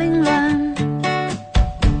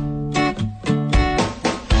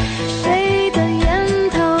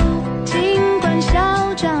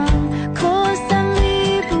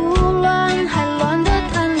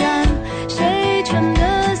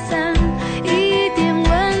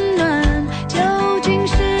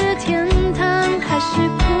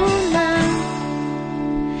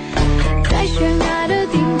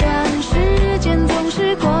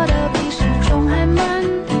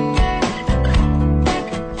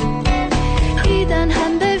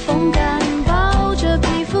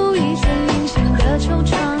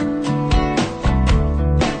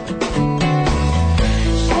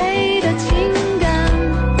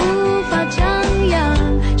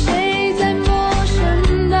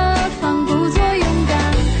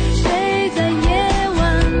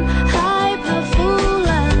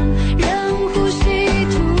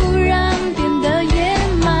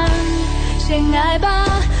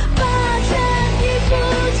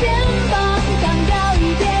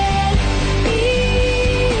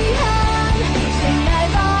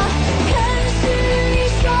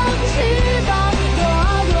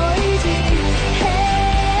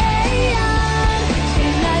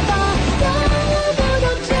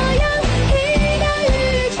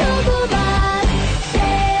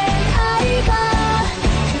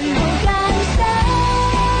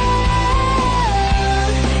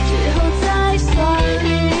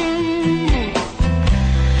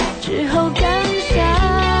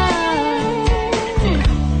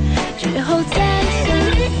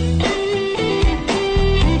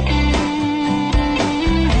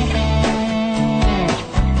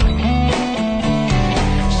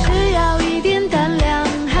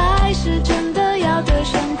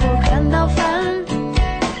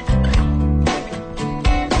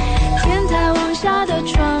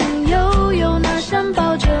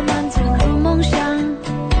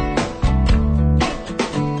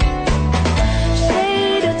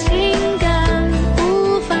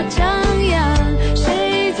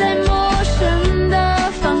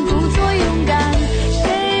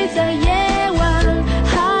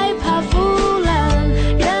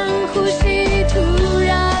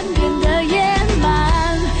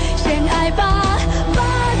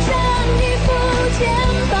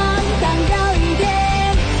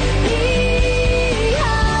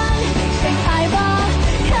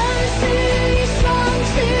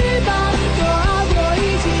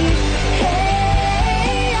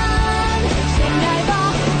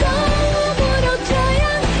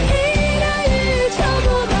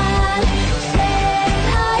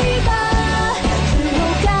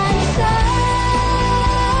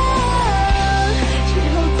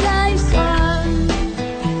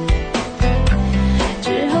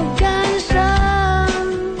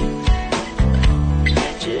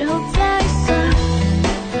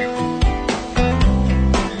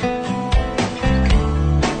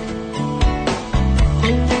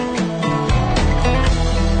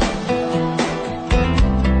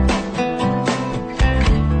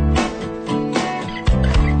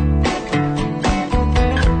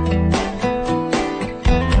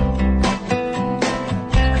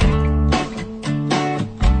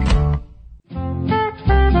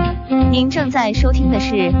您正在收听的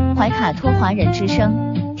是怀卡托华人之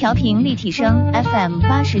声，调频立体声 FM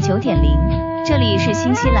 89.0，这里是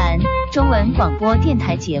新西兰中文广播电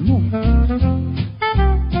台节目。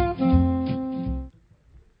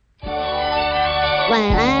晚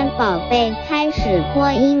安宝贝开始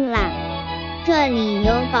播音啦，这里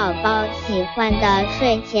有宝宝喜欢的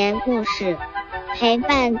睡前故事，陪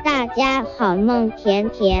伴大家好梦甜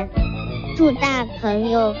甜。祝大朋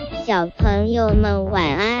友小朋友们晚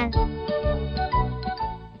安。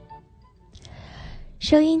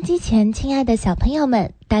收音机前亲爱的小朋友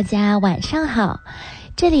们，大家晚上好，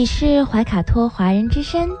这里是怀卡托华人之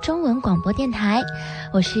声中文广播电台，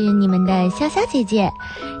我是你们的潇潇姐姐，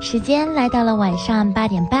时间来到了晚上8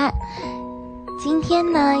点半。今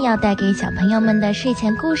天呢，要带给小朋友们的睡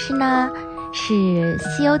前故事呢是《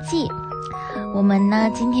西游记》。我们呢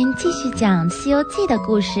今天继续讲《西游记》的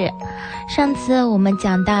故事。上次我们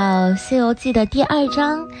讲到《西游记》的第2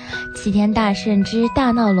章齐天大圣之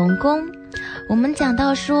大闹龙宫，我们讲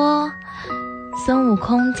到说孙悟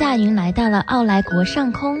空驾云来到了傲来国上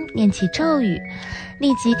空，念起咒语，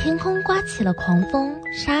立即天空刮起了狂风，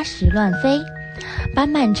沙石乱飞，把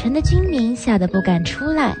满城的军民吓得不敢出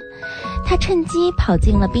来。他趁机跑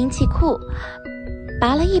进了兵器库，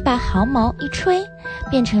拔了一把毫毛一吹，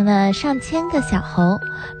变成了上千个小猴，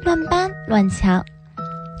乱搬乱抢。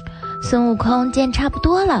孙悟空见差不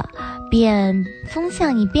多了，便风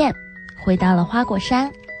向一变，回到了花果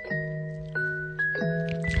山。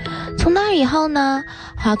从那以后呢，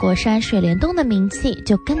花果山水帘洞的名气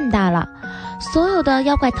就更大了，所有的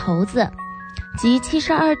妖怪头子及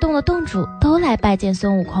72洞的洞主都来拜见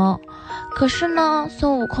孙悟空。可是呢，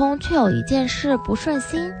孙悟空却有一件事不顺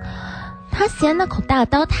心，他嫌那口大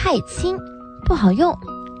刀太轻，不好用。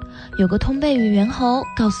有个通背羽猿猴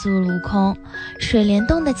告诉悟空，水帘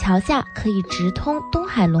洞的桥下可以直通东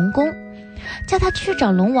海龙宫，叫他去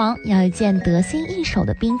找龙王要一件得心应手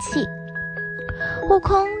的兵器。悟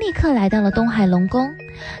空立刻来到了东海龙宫，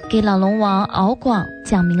给老龙王敖广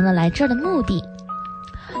讲明了来这儿的目的。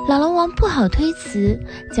老龙王不好推辞，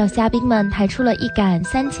叫虾兵们抬出了一杆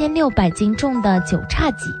3600斤重的9叉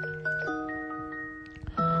戟。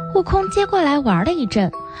悟空接过来玩了一阵，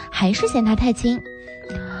还是嫌它太轻。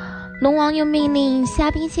龙王又命令虾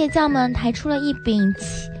兵蟹将们抬出了一柄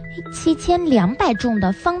7200重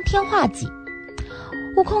的方天画戟。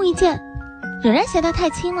悟空一见，仍然嫌它太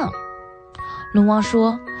轻了。龙王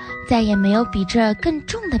说，再也没有比这更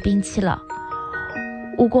重的兵器了。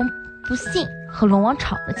悟空不信，和龙王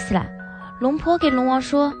吵了起来。龙婆给龙王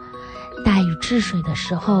说，大禹治水的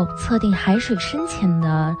时候测定海水深浅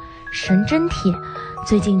的神针铁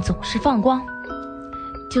最近总是放光，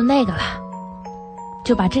就那个了，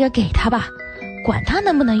就把这个给他吧，管他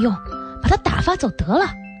能不能用，把他打发走得了。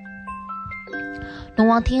龙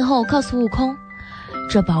王听后告诉悟空，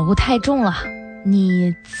这宝物太重了，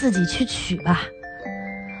你自己去取吧。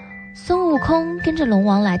孙悟空跟着龙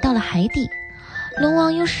王来到了海底，龙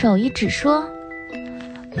王用手一指说，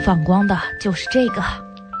放光的就是这个。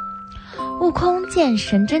悟空见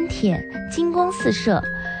神针铁金光四射，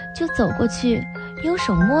就走过去，用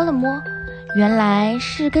手摸了摸，原来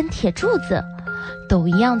是根铁柱子，斗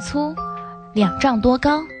一样粗，2丈多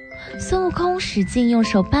高。孙悟空使劲用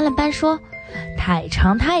手扳了扳，说，太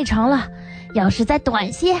长太长了，要是再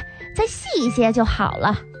短些，再细一些就好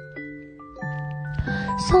了。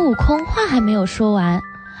孙悟空话还没有说完，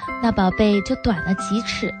那宝贝就短了几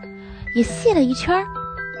尺，也细了一圈。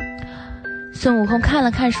孙悟空看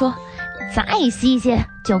了看，说，再细一些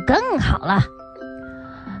就更好了。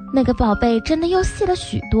那个宝贝真的又细了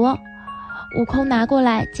许多。悟空拿过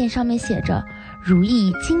来，见上面写着如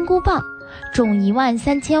意金箍棒，重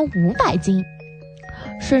13500斤。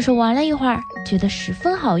顺手玩了一会儿，觉得十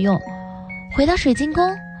分好用。回到水晶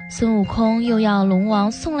宫，孙悟空又要龙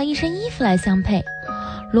王送了一身衣服来相配。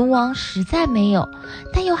龙王实在没有，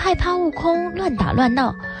但又害怕悟空乱打乱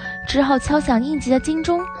闹，只好敲响应急的金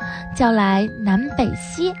钟，叫来南北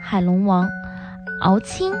西海龙王敖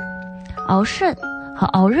青、敖胜和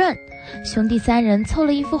敖润兄弟3人，凑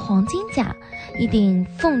了一副黄金甲，一顶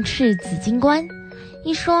凤翅紫金冠，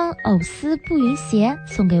一双藕丝步云鞋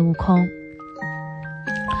送给悟空。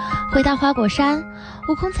回到花果山，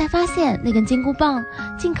悟空才发现那根金箍棒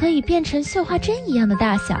竟可以变成绣花针一样的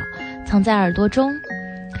大小，藏在耳朵中。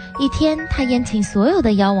一天，他宴请所有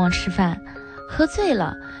的妖王吃饭，喝醉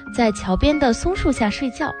了，在桥边的松树下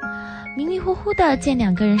睡觉，迷迷糊糊的见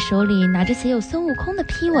2个人手里拿着写有孙悟空的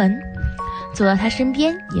批文，走到他身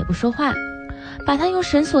边也不说话，把他用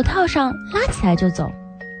绳索套上，拉起来就走。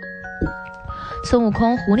孙悟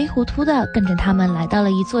空糊里糊涂的跟着他们来到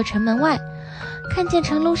了一座城门外，看见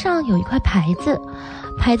城楼上有一块牌子，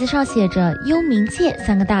牌子上写着幽冥界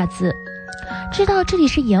3个大字。知道这里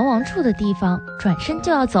是阎王住的地方，转身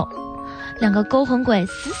就要走。两个勾魂鬼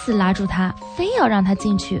死死拉住他，非要让他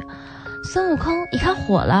进去。孙悟空一看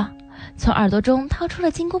火了，从耳朵中掏出了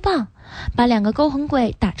金箍棒，把两个勾魂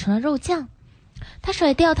鬼打成了肉酱。他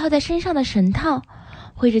甩掉套在身上的绳套，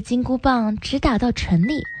挥着金箍棒直打到城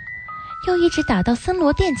里，又一直打到森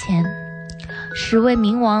罗殿前。10位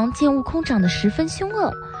冥王见悟空长得十分凶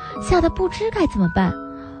恶，吓得不知该怎么办。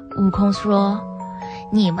悟空说：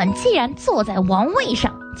你们既然坐在王位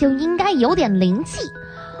上，就应该有点灵气，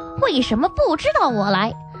为什么不知道我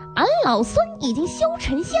来？俺老孙已经修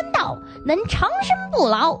成仙道，能长生不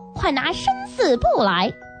老，快拿生死簿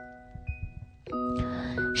来。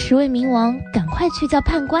10位冥王赶快去叫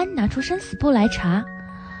判官拿出生死簿来查。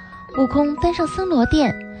悟空登上森罗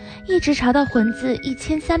殿，一直查到魂字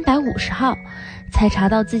1350号，才查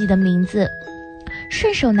到自己的名字。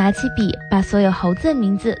顺手拿起笔，把所有猴子的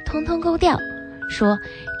名字通通勾掉，说：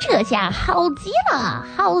这下好极了，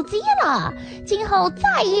好极了，今后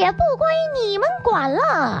再也不归你们管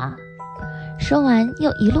了。说完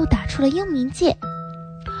又一路打出了幽冥界。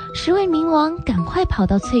10位冥王赶快跑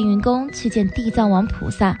到翠云宫去见地藏王菩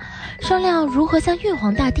萨，商量如何向玉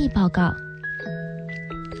皇大帝报告。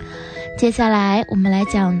接下来我们来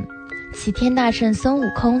讲齐天大圣孙悟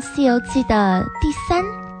空西游记的第3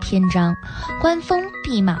篇章，观风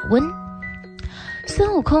弼马温。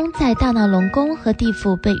孙悟空在大闹龙宫和地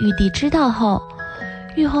府被玉帝知道后，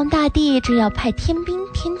玉皇大帝正要派天兵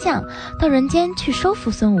天将到人间去收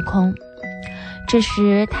服孙悟空。这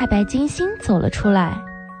时太白金星走了出来，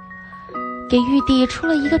给玉帝出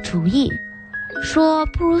了一个主意，说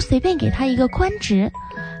不如随便给他一个官职，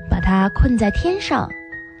把他困在天上。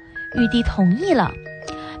玉帝同意了，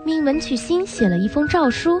命文曲星写了一封诏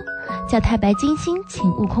书，叫太白金星请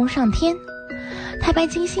悟空上天。太白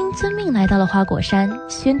金星遵命来到了花果山，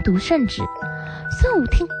宣读圣旨。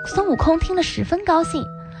孙悟空听了十分高兴，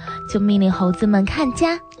就命令猴子们看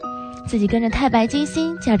家，自己跟着太白金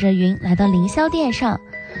星驾着云来到凌霄殿上。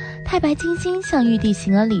太白金星向玉帝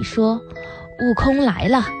行了礼，说：悟空来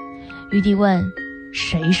了。玉帝问：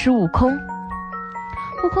谁是悟空？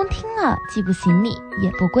悟空听了，既不行礼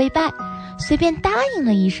也不跪拜，随便答应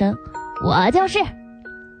了一声：我就是。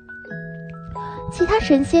其他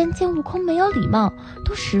神仙见悟空没有礼貌，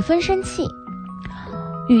都十分生气。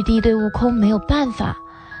玉帝对悟空没有办法，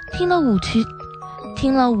听了武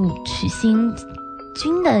曲星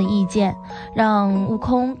君的意见，让悟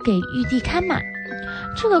空给玉帝看马。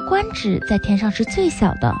这个官职在天上是最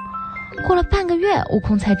小的。过了半个月，悟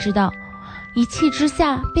空才知道，一气之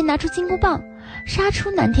下便拿出金箍棒，杀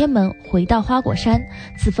出南天门，回到花果山，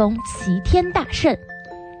自封齐天大圣，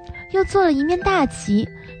又做了一面大旗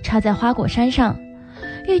插在花果山上。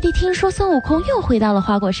玉帝听说孙悟空又回到了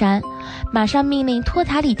花果山，马上命令托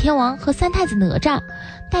塔李天王和三太子哪吒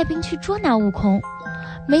带兵去捉拿悟空。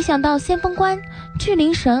没想到先锋官、巨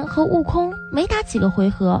灵神和悟空没打几个回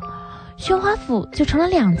合，宣华府就成了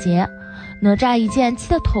2截。哪吒一见，气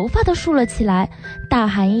得头发都竖了起来，大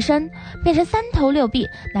喊一声，变成3头6臂，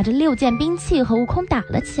拿着6件兵器和悟空打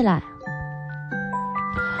了起来。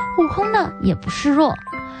悟空呢也不示弱，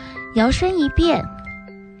摇身一变，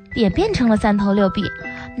也变成了3头6臂，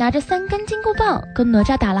拿着3根金箍棒跟哪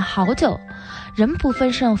吒打了好久，仍不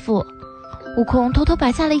分胜负。悟空偷偷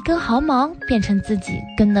拔下了一根毫毛，变成自己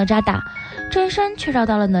跟哪吒打，真身却绕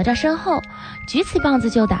到了哪吒身后，举起棒子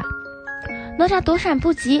就打。哪吒躲闪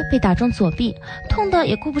不及，被打中左臂，痛得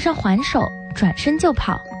也顾不上还手，转身就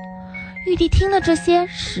跑。玉帝听了这些，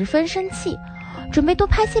十分生气，准备多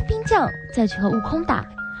派些兵将再去和悟空打。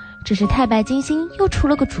这时太白金星又出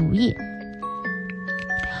了个主意，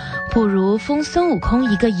不如封孙悟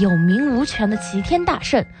空一个有名无权的齐天大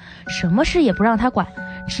圣，什么事也不让他管，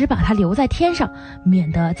只把他留在天上，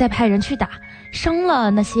免得再派人去打，伤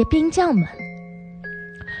了那些兵将们。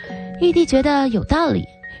玉帝觉得有道理，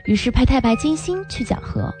于是派太白金星去讲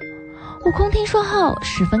和。悟空听说后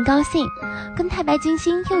十分高兴，跟太白金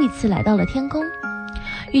星又一次来到了天宫。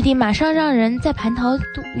玉帝马上让人在蟠桃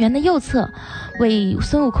园的右侧为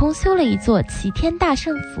孙悟空修了一座齐天大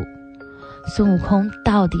圣府。孙悟空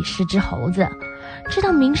到底是只猴子，知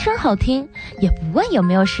道名声好听，也不问有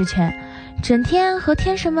没有实权，整天和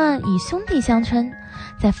天神们以兄弟相称，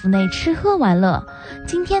在府内吃喝玩乐，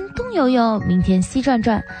今天东游游，明天西转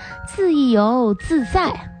转，自由自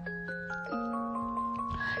在。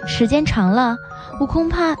时间长了，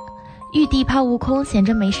玉帝怕悟空闲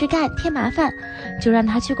着没事干添麻烦，就让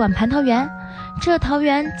他去管蟠桃园。这桃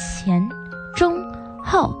园前、中、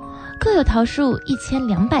后各有桃树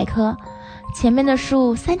1200棵，前面的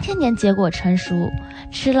树3000年结果成熟，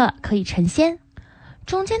吃了可以成仙；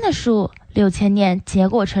中间的树6000年结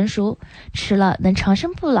果成熟，吃了能长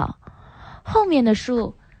生不老；后面的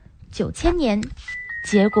树9000年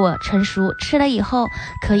结果成熟，吃了以后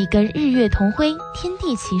可以跟日月同辉，天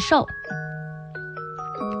地齐寿。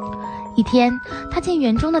一天，他见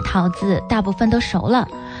园中的桃子大部分都熟了，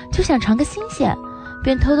就想尝个新鲜，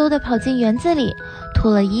便偷偷地跑进园子里，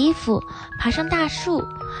脱了衣服，爬上大树，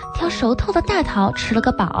挑熟透的大桃吃了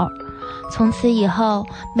个饱。从此以后，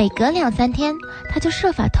每隔2-3天，他就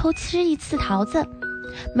设法偷吃一次桃子。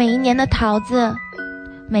每一年蟠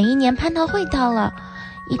桃会到了，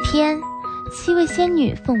一天，7位仙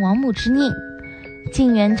女奉王母之命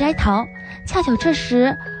进园摘桃，恰巧这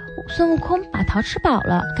时孙悟空把桃吃饱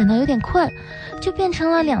了，感到有点困，就变成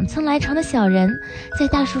了2寸来长的小人，在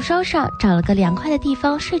大树梢上找了个凉快的地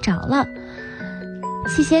方睡着了。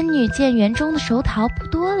7仙女见园中的熟桃不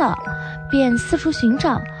多了，便四处寻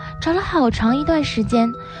找，找了好长一段时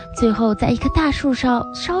间，最后在一棵大树梢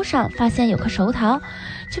上发现有颗熟桃，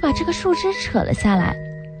就把这个树枝扯了下来。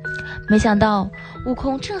没想到悟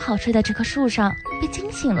空正好睡在这棵树上，被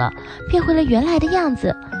惊醒了，变回了原来的样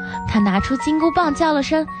子。他拿出金箍棒，叫了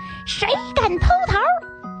声：“谁敢偷桃？”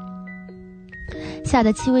吓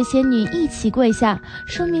得7位仙女一起跪下，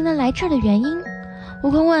说明了来这儿的原因。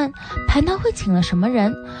悟空问：“蟠桃会请了什么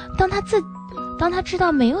人？”当他知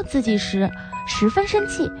道没有自己时，十分生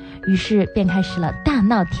气，于是便开始了大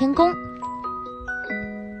闹天宫。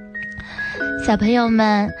小朋友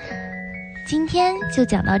们，今天就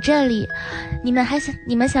讲到这里。你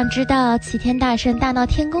们想知道齐天大圣大闹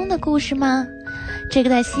天宫的故事吗？这个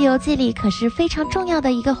在《西游记》里可是非常重要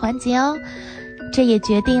的一个环节哦，这也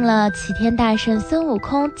决定了齐天大圣孙悟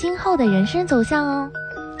空今后的人生走向哦。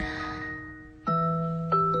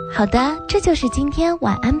好的，这就是今天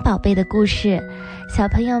晚安宝贝的故事，小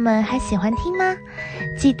朋友们还喜欢听吗？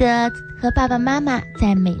记得和爸爸妈妈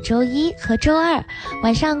在每周一和周二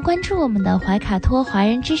晚上关注我们的怀卡托华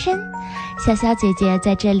人之声。小小姐姐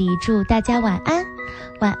在这里祝大家晚安，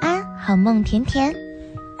晚安，好梦甜甜。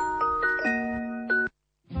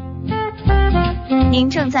您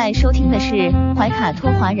正在收听的是怀卡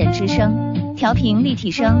托华人之声，调频立体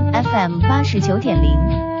声 FM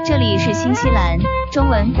 89.0，这里是新西兰中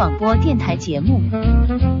文广播电台节目。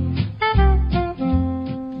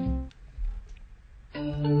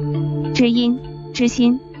知音、知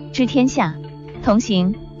心、知天下，同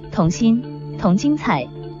行、同心、同精彩。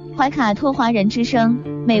怀卡托华人之声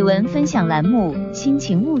美文分享栏目《心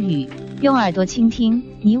情物语》，用耳朵倾听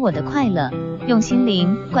你我的快乐，用心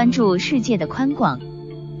灵关注世界的宽广。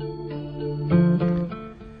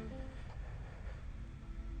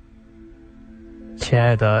亲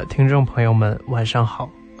爱的听众朋友们，晚上好。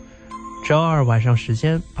周二晚上时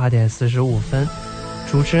间8点45分，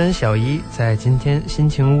主持人小一在今天心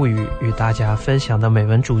情物语与大家分享的美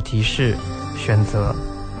文主题是选择。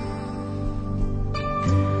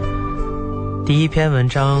第一篇文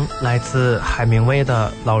章来自海明威的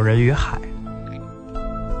《老人与海》。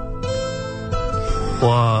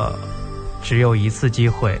我只有一次机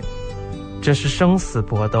会，这是生死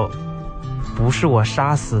搏斗，不是我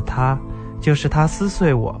杀死他，就是他撕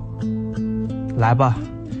碎我。来吧，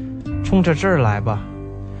冲着这儿来吧，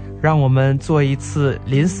让我们做一次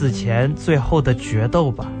临死前最后的决斗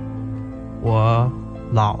吧。我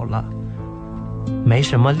老了，没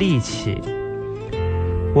什么力气，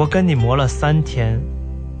我跟你磨了3天，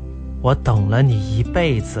我等了你一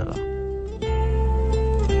辈子了。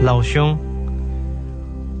老兄，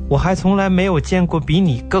我还从来没有见过比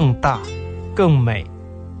你更大、更美、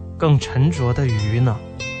更沉着的鱼呢。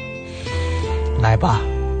来吧，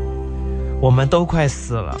我们都快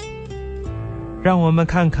死了，让我们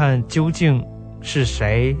看看究竟是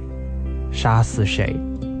谁杀死谁。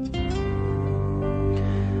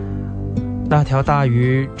那条大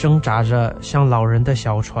鱼挣扎着向老人的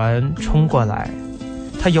小船冲过来，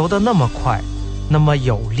它游得那么快，那么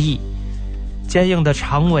有力，坚硬的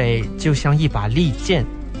长尾就像一把利剑。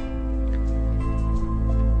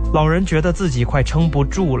老人觉得自己快撑不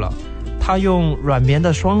住了，他用软绵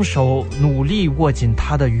的双手努力握紧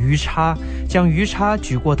他的鱼叉，将鱼叉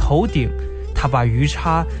举过头顶，他把鱼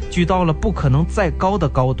叉举到了不可能再高的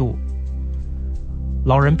高度。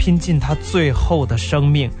老人拼尽他最后的生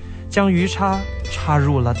命，将鱼叉插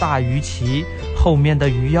入了大鱼鳍后面的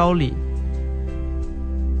鱼腰里。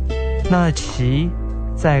那鳍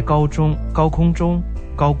在高空中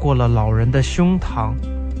高过了老人的胸膛，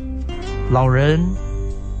老人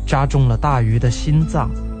扎中了大鱼的心脏。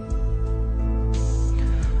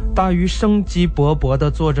大鱼生机勃勃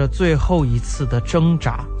地做着最后一次的挣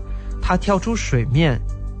扎，它跳出水面，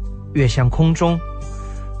跃向空中，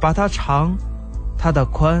把它长、它的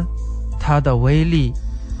宽、它的威力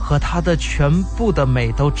和它的全部的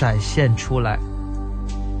美都展现出来。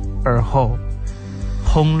而后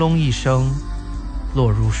轰隆一声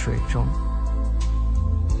落入水中。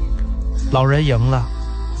老人赢了，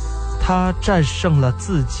他战胜了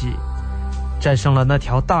自己，战胜了那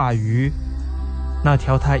条大鱼，那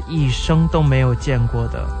条他一生都没有见过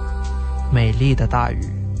的美丽的大鱼。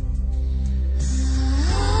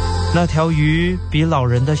那条鱼比老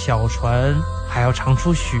人的小船还要长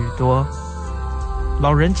出许多，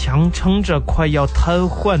老人强撑着快要瘫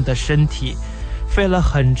痪的身体，费了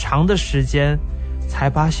很长的时间才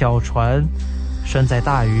把小船拴在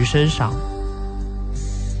大鱼身上。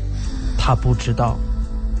他不知道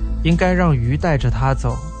应该让鱼带着他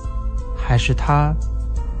走，还是他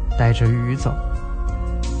带着鱼走。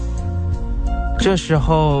这时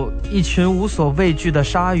候，一群无所畏惧的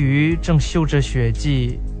鲨鱼正嗅着血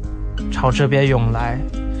迹朝这边涌来，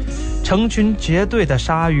成群结队的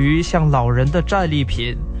鲨鱼向老人的战利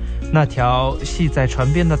品那条系在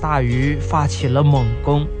船边的大鱼发起了猛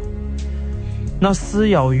攻。那撕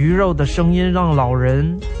咬鱼肉的声音让老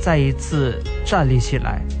人再一次站立起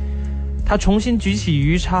来，他重新举起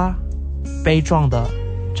鱼叉，悲壮地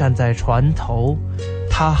站在船头，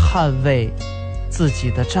他捍卫自己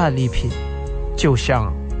的战利品，就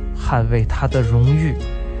像捍卫他的荣誉。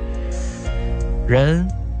人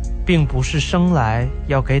并不是生来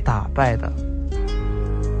要给打败的，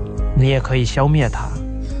你也可以消灭他，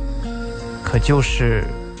可就是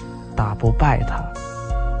打不败他，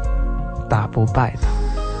打不败他。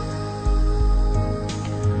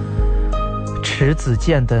迟子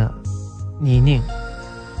建的泥泞。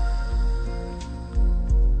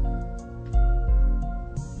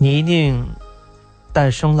泥泞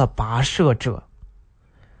诞生了跋涉者，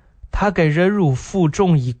他给忍辱负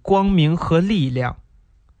重以光明和力量，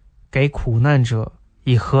给苦难者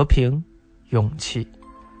以和平、勇气。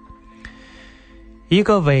一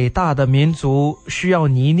个伟大的民族需要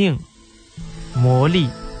泥泞、磨砺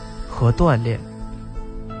和锻炼，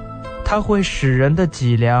它会使人的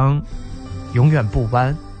脊梁永远不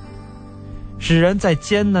弯，使人在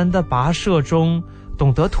艰难的跋涉中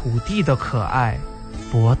懂得土地的可爱、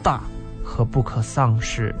博大和不可丧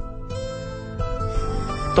失，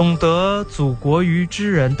懂得祖国于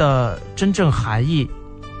之人的真正含义。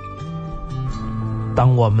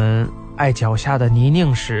当我们爱脚下的泥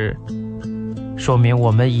泞时，说明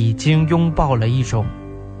我们已经拥抱了一种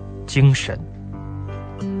精神。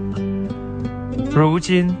如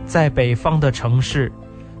今在北方的城市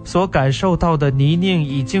所感受到的泥泞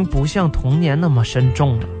已经不像童年那么深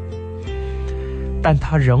重了，但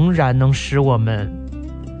它仍然能使我们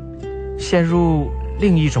陷入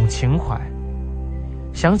另一种情怀，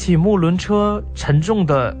想起木轮车沉重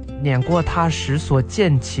地碾过它时所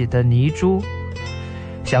溅起的泥珠，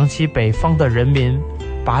想起北方的人民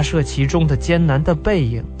跋涉其中的艰难的背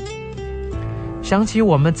影，想起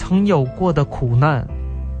我们曾有过的苦难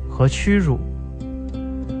和屈辱，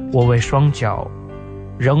我为双脚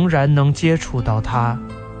仍然能接触到它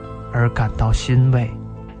而感到欣慰。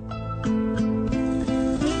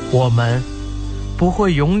我们不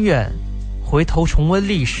会永远回头重温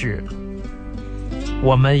历史，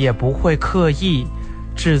我们也不会刻意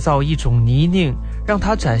制造一种泥泞让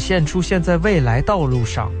它展现出现在未来道路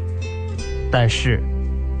上。但是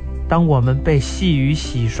当我们被细雨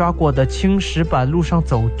洗刷过的青石板路上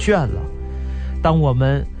走倦了，当我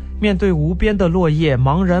们面对无边的落叶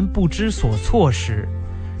茫然不知所措时，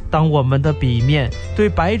当我们的笔面对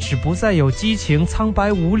白纸不再有激情苍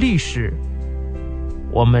白无力时，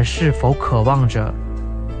我们是否渴望着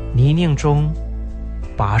泥泞中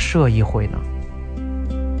跋涉一回呢？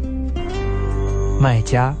卖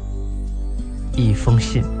家一封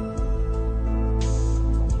信。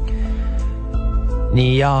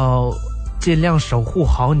你要尽量守护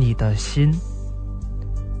好你的心，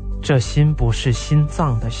这心不是心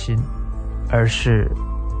脏的心，而是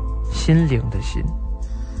心灵的心。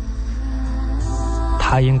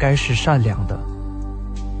它应该是善良的、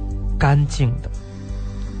干净的、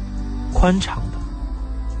宽敞的、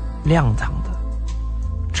亮堂的、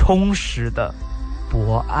充实的、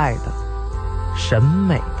博爱的、审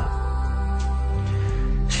美的。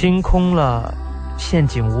心空了，陷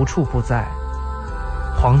阱无处不在，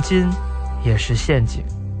黄金也是陷阱。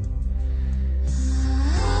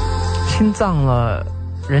心脏了，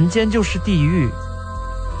人间就是地狱，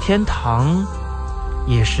天堂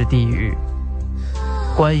也是地狱。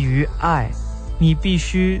关于爱，你必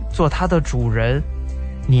须做它的主人，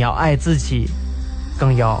你要爱自己，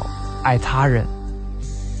更要爱他人。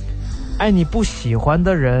爱你不喜欢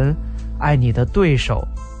的人，爱你的对手，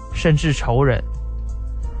甚至仇人。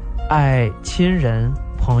爱亲人、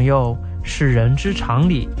朋友是人之常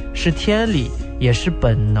理，是天理，也是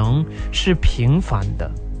本能，是平凡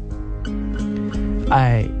的。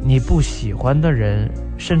爱你不喜欢的人，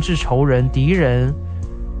甚至仇人、敌人，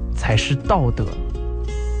才是道德，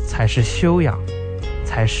才是修养，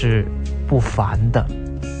才是不凡的。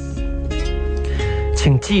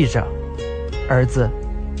请记着，儿子，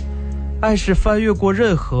爱是翻越过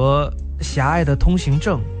任何狭隘的通行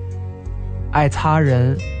证，爱他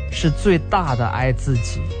人是最大的爱自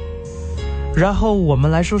己。然后我们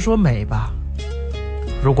来说说美吧。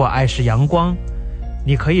如果爱是阳光，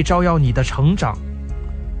你可以照耀你的成长，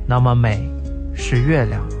那么美是月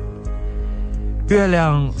亮。月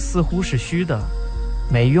亮似乎是虚的，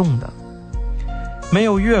没用的。没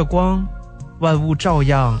有月光，万物照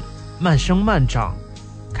样慢生慢长，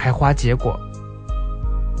开花结果。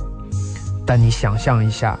但你想象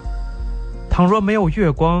一下，倘若没有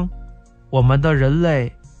月光，我们的人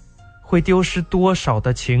类会丢失多少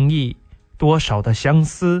的情谊，多少的相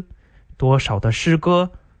思，多少的诗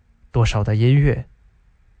歌，多少的音乐。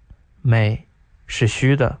美是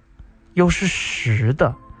虚的，又是实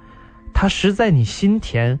的，它实在你心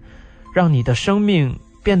田，让你的生命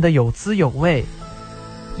变得有滋有味，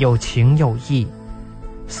有情有义，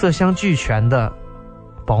色香俱全的，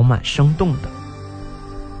饱满生动的。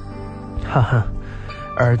哈哈，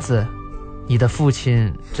儿子，你的父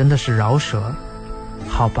亲真的是饶舌。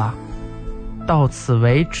好吧，到此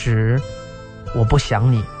为止。我不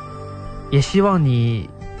想你，也希望你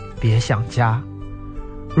别想家。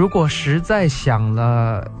如果实在想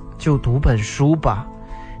了，就读本书吧。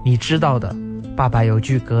你知道的，爸爸有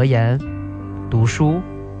句格言，读书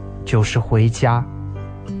就是回家。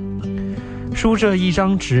书这一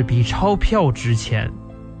张纸比钞票值钱，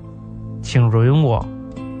请容我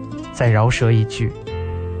再饶舌一句。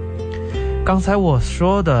刚才我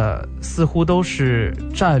说的似乎都是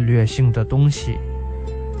战略性的东西，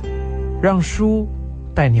让书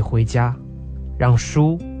带你回家，让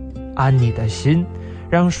书安你的心，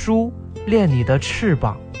让书练你的翅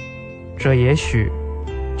膀，这也许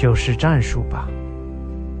就是战术吧。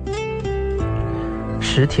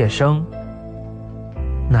史铁生，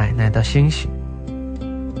奶奶的星星。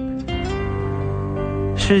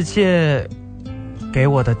世界给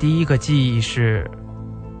我的第一个记忆是，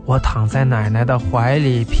我躺在奶奶的怀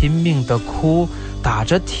里拼命地哭，打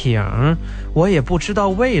着挺，我也不知道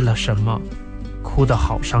为了什么，哭得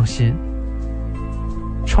好伤心。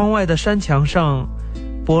窗外的山墙上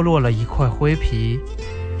剥落了一块灰皮，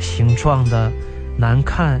形状的难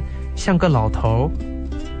看，像个老头。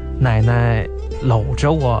奶奶搂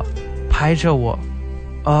着我，拍着我，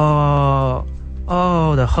哦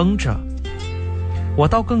哦地哼着，我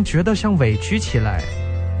倒更觉得像委屈起来。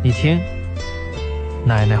你听，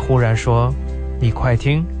奶奶忽然说，你快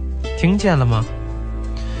听，听见了吗？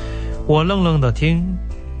我愣愣地听，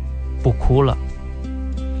不哭了。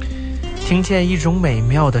听见一种美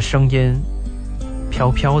妙的声音，飘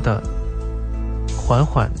飘的，缓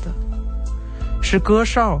缓的，是歌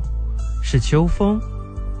哨，是秋风，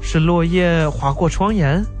是落叶划过窗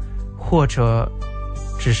沿，或者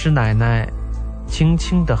只是奶奶轻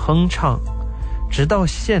轻地哼唱，直到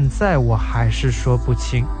现在我还是说不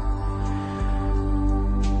清。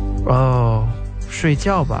哦，睡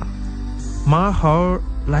觉吧，马猴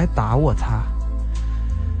来打我他。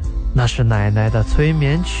那是奶奶的催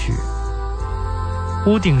眠曲。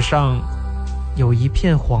屋顶上有一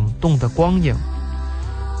片晃动的光影，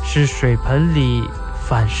是水盆里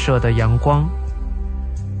反射的阳光，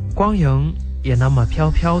光影也那么飘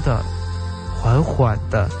飘的，缓缓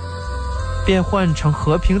的变换成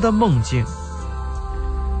和平的梦境。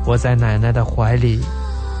我在奶奶的怀里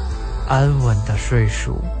安稳的睡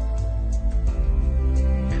熟。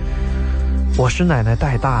我是奶奶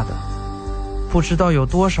带大的，不知道有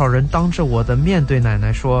多少人当着我的面对奶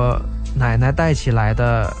奶说，奶奶带起来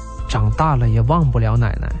的，长大了也忘不了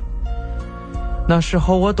奶奶。那时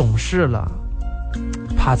候我懂事了，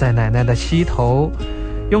趴在奶奶的膝头，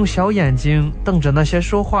用小眼睛瞪着那些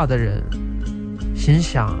说话的人，心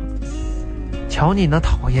想，瞧你那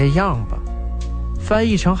讨厌样吧。翻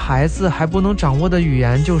译成孩子还不能掌握的语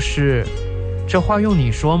言就是，这话用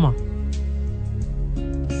你说吗？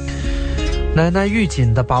奶奶愈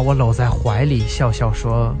紧地把我搂在怀里，笑笑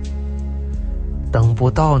说，等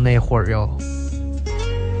不到那会儿哟。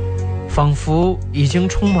仿佛已经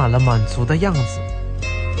充满了满足的样子。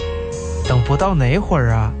等不到哪会儿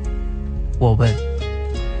啊？我问。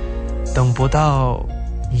等不到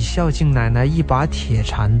你孝敬奶奶一把铁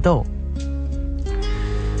蚕豆。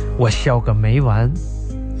我笑个没完。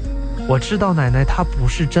我知道奶奶她不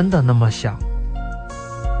是真的那么想，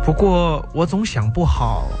不过我总想不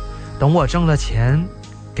好，等我挣了钱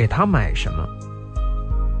给她买什么。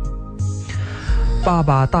爸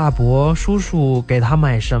爸、大伯、叔叔给她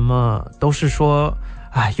买什么，都是说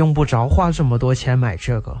用不着花这么多钱买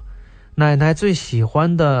这个。奶奶最喜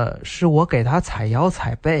欢的是我给她踩腰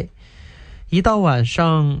踩背，一到晚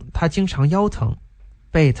上她经常腰疼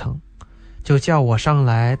背疼，就叫我上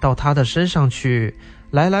来到她的身上去，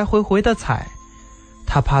来来回回的踩。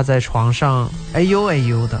她趴在床上哎呦哎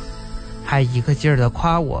呦的，还一个劲儿的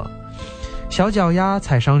夸我，小脚丫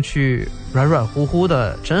踩上去软软乎乎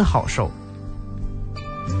的，真好受。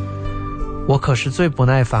我可是最不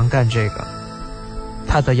耐烦干这个，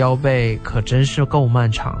她的腰背可真是够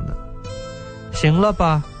漫长的。行了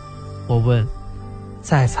吧？我问。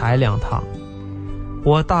再踩2趟。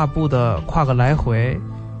我大步的跨个来回。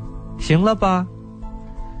行了吧？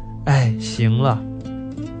哎，行了。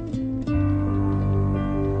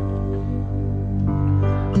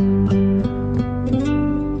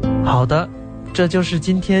好的，这就是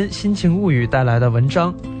今天心情物语带来的文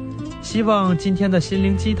章，希望今天的心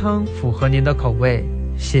灵鸡汤符合您的口味，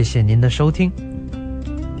谢谢您的收听。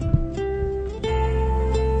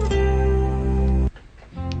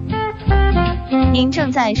您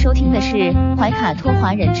正在收听的是怀卡托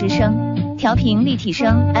华人之声，调频立体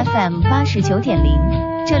声 FM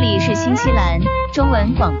 89.0，这里是新西兰中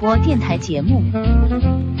文广播电台节目。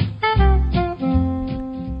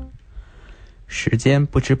时间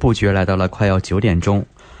不知不觉来到了快要9点钟，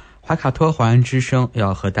怀卡托华人之声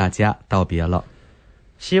要和大家道别了。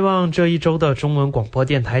希望这一周的中文广播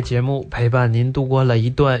电台节目陪伴您度过了一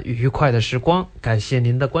段愉快的时光，感谢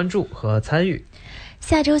您的关注和参与。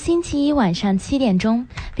下周星期一晚上7点钟，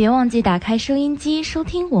别忘记打开收音机收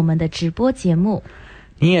听我们的直播节目。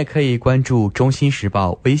您也可以关注中新时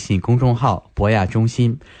报微信公众号博雅中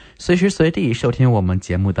心，随时随地收听我们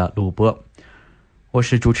节目的录播。我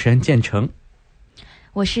是主持人建成，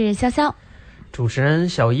我是潇潇，主持人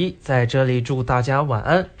小一，在这里祝大家晚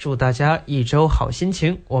安，祝大家一周好心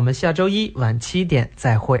情。我们下周一晚7点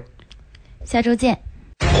再会，下周见。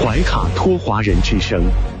怀卡托华人之声，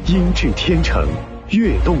音质天成，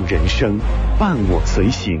悦动人生，伴我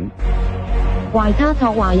隨行。懷卡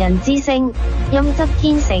托華人之聲，音質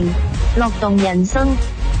天成，樂動人生，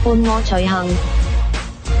伴我隨行。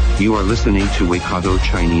You are listening to Waikato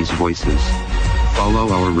Chinese Voices. Follow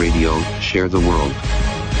our radio, share the world.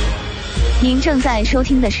 您正在收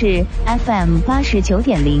听的是 FM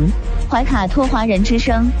 89.0怀卡托华人之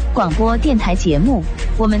声广播电台节目，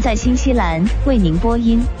我们在新西兰为您播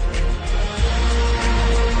音。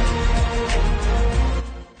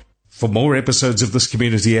For more episodes of this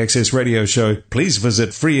community access radio show, please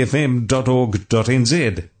visit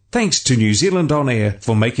freefm.org.nz. Thanks to New Zealand On Air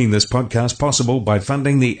for making this podcast possible by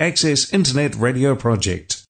funding the Access Internet Radio Project.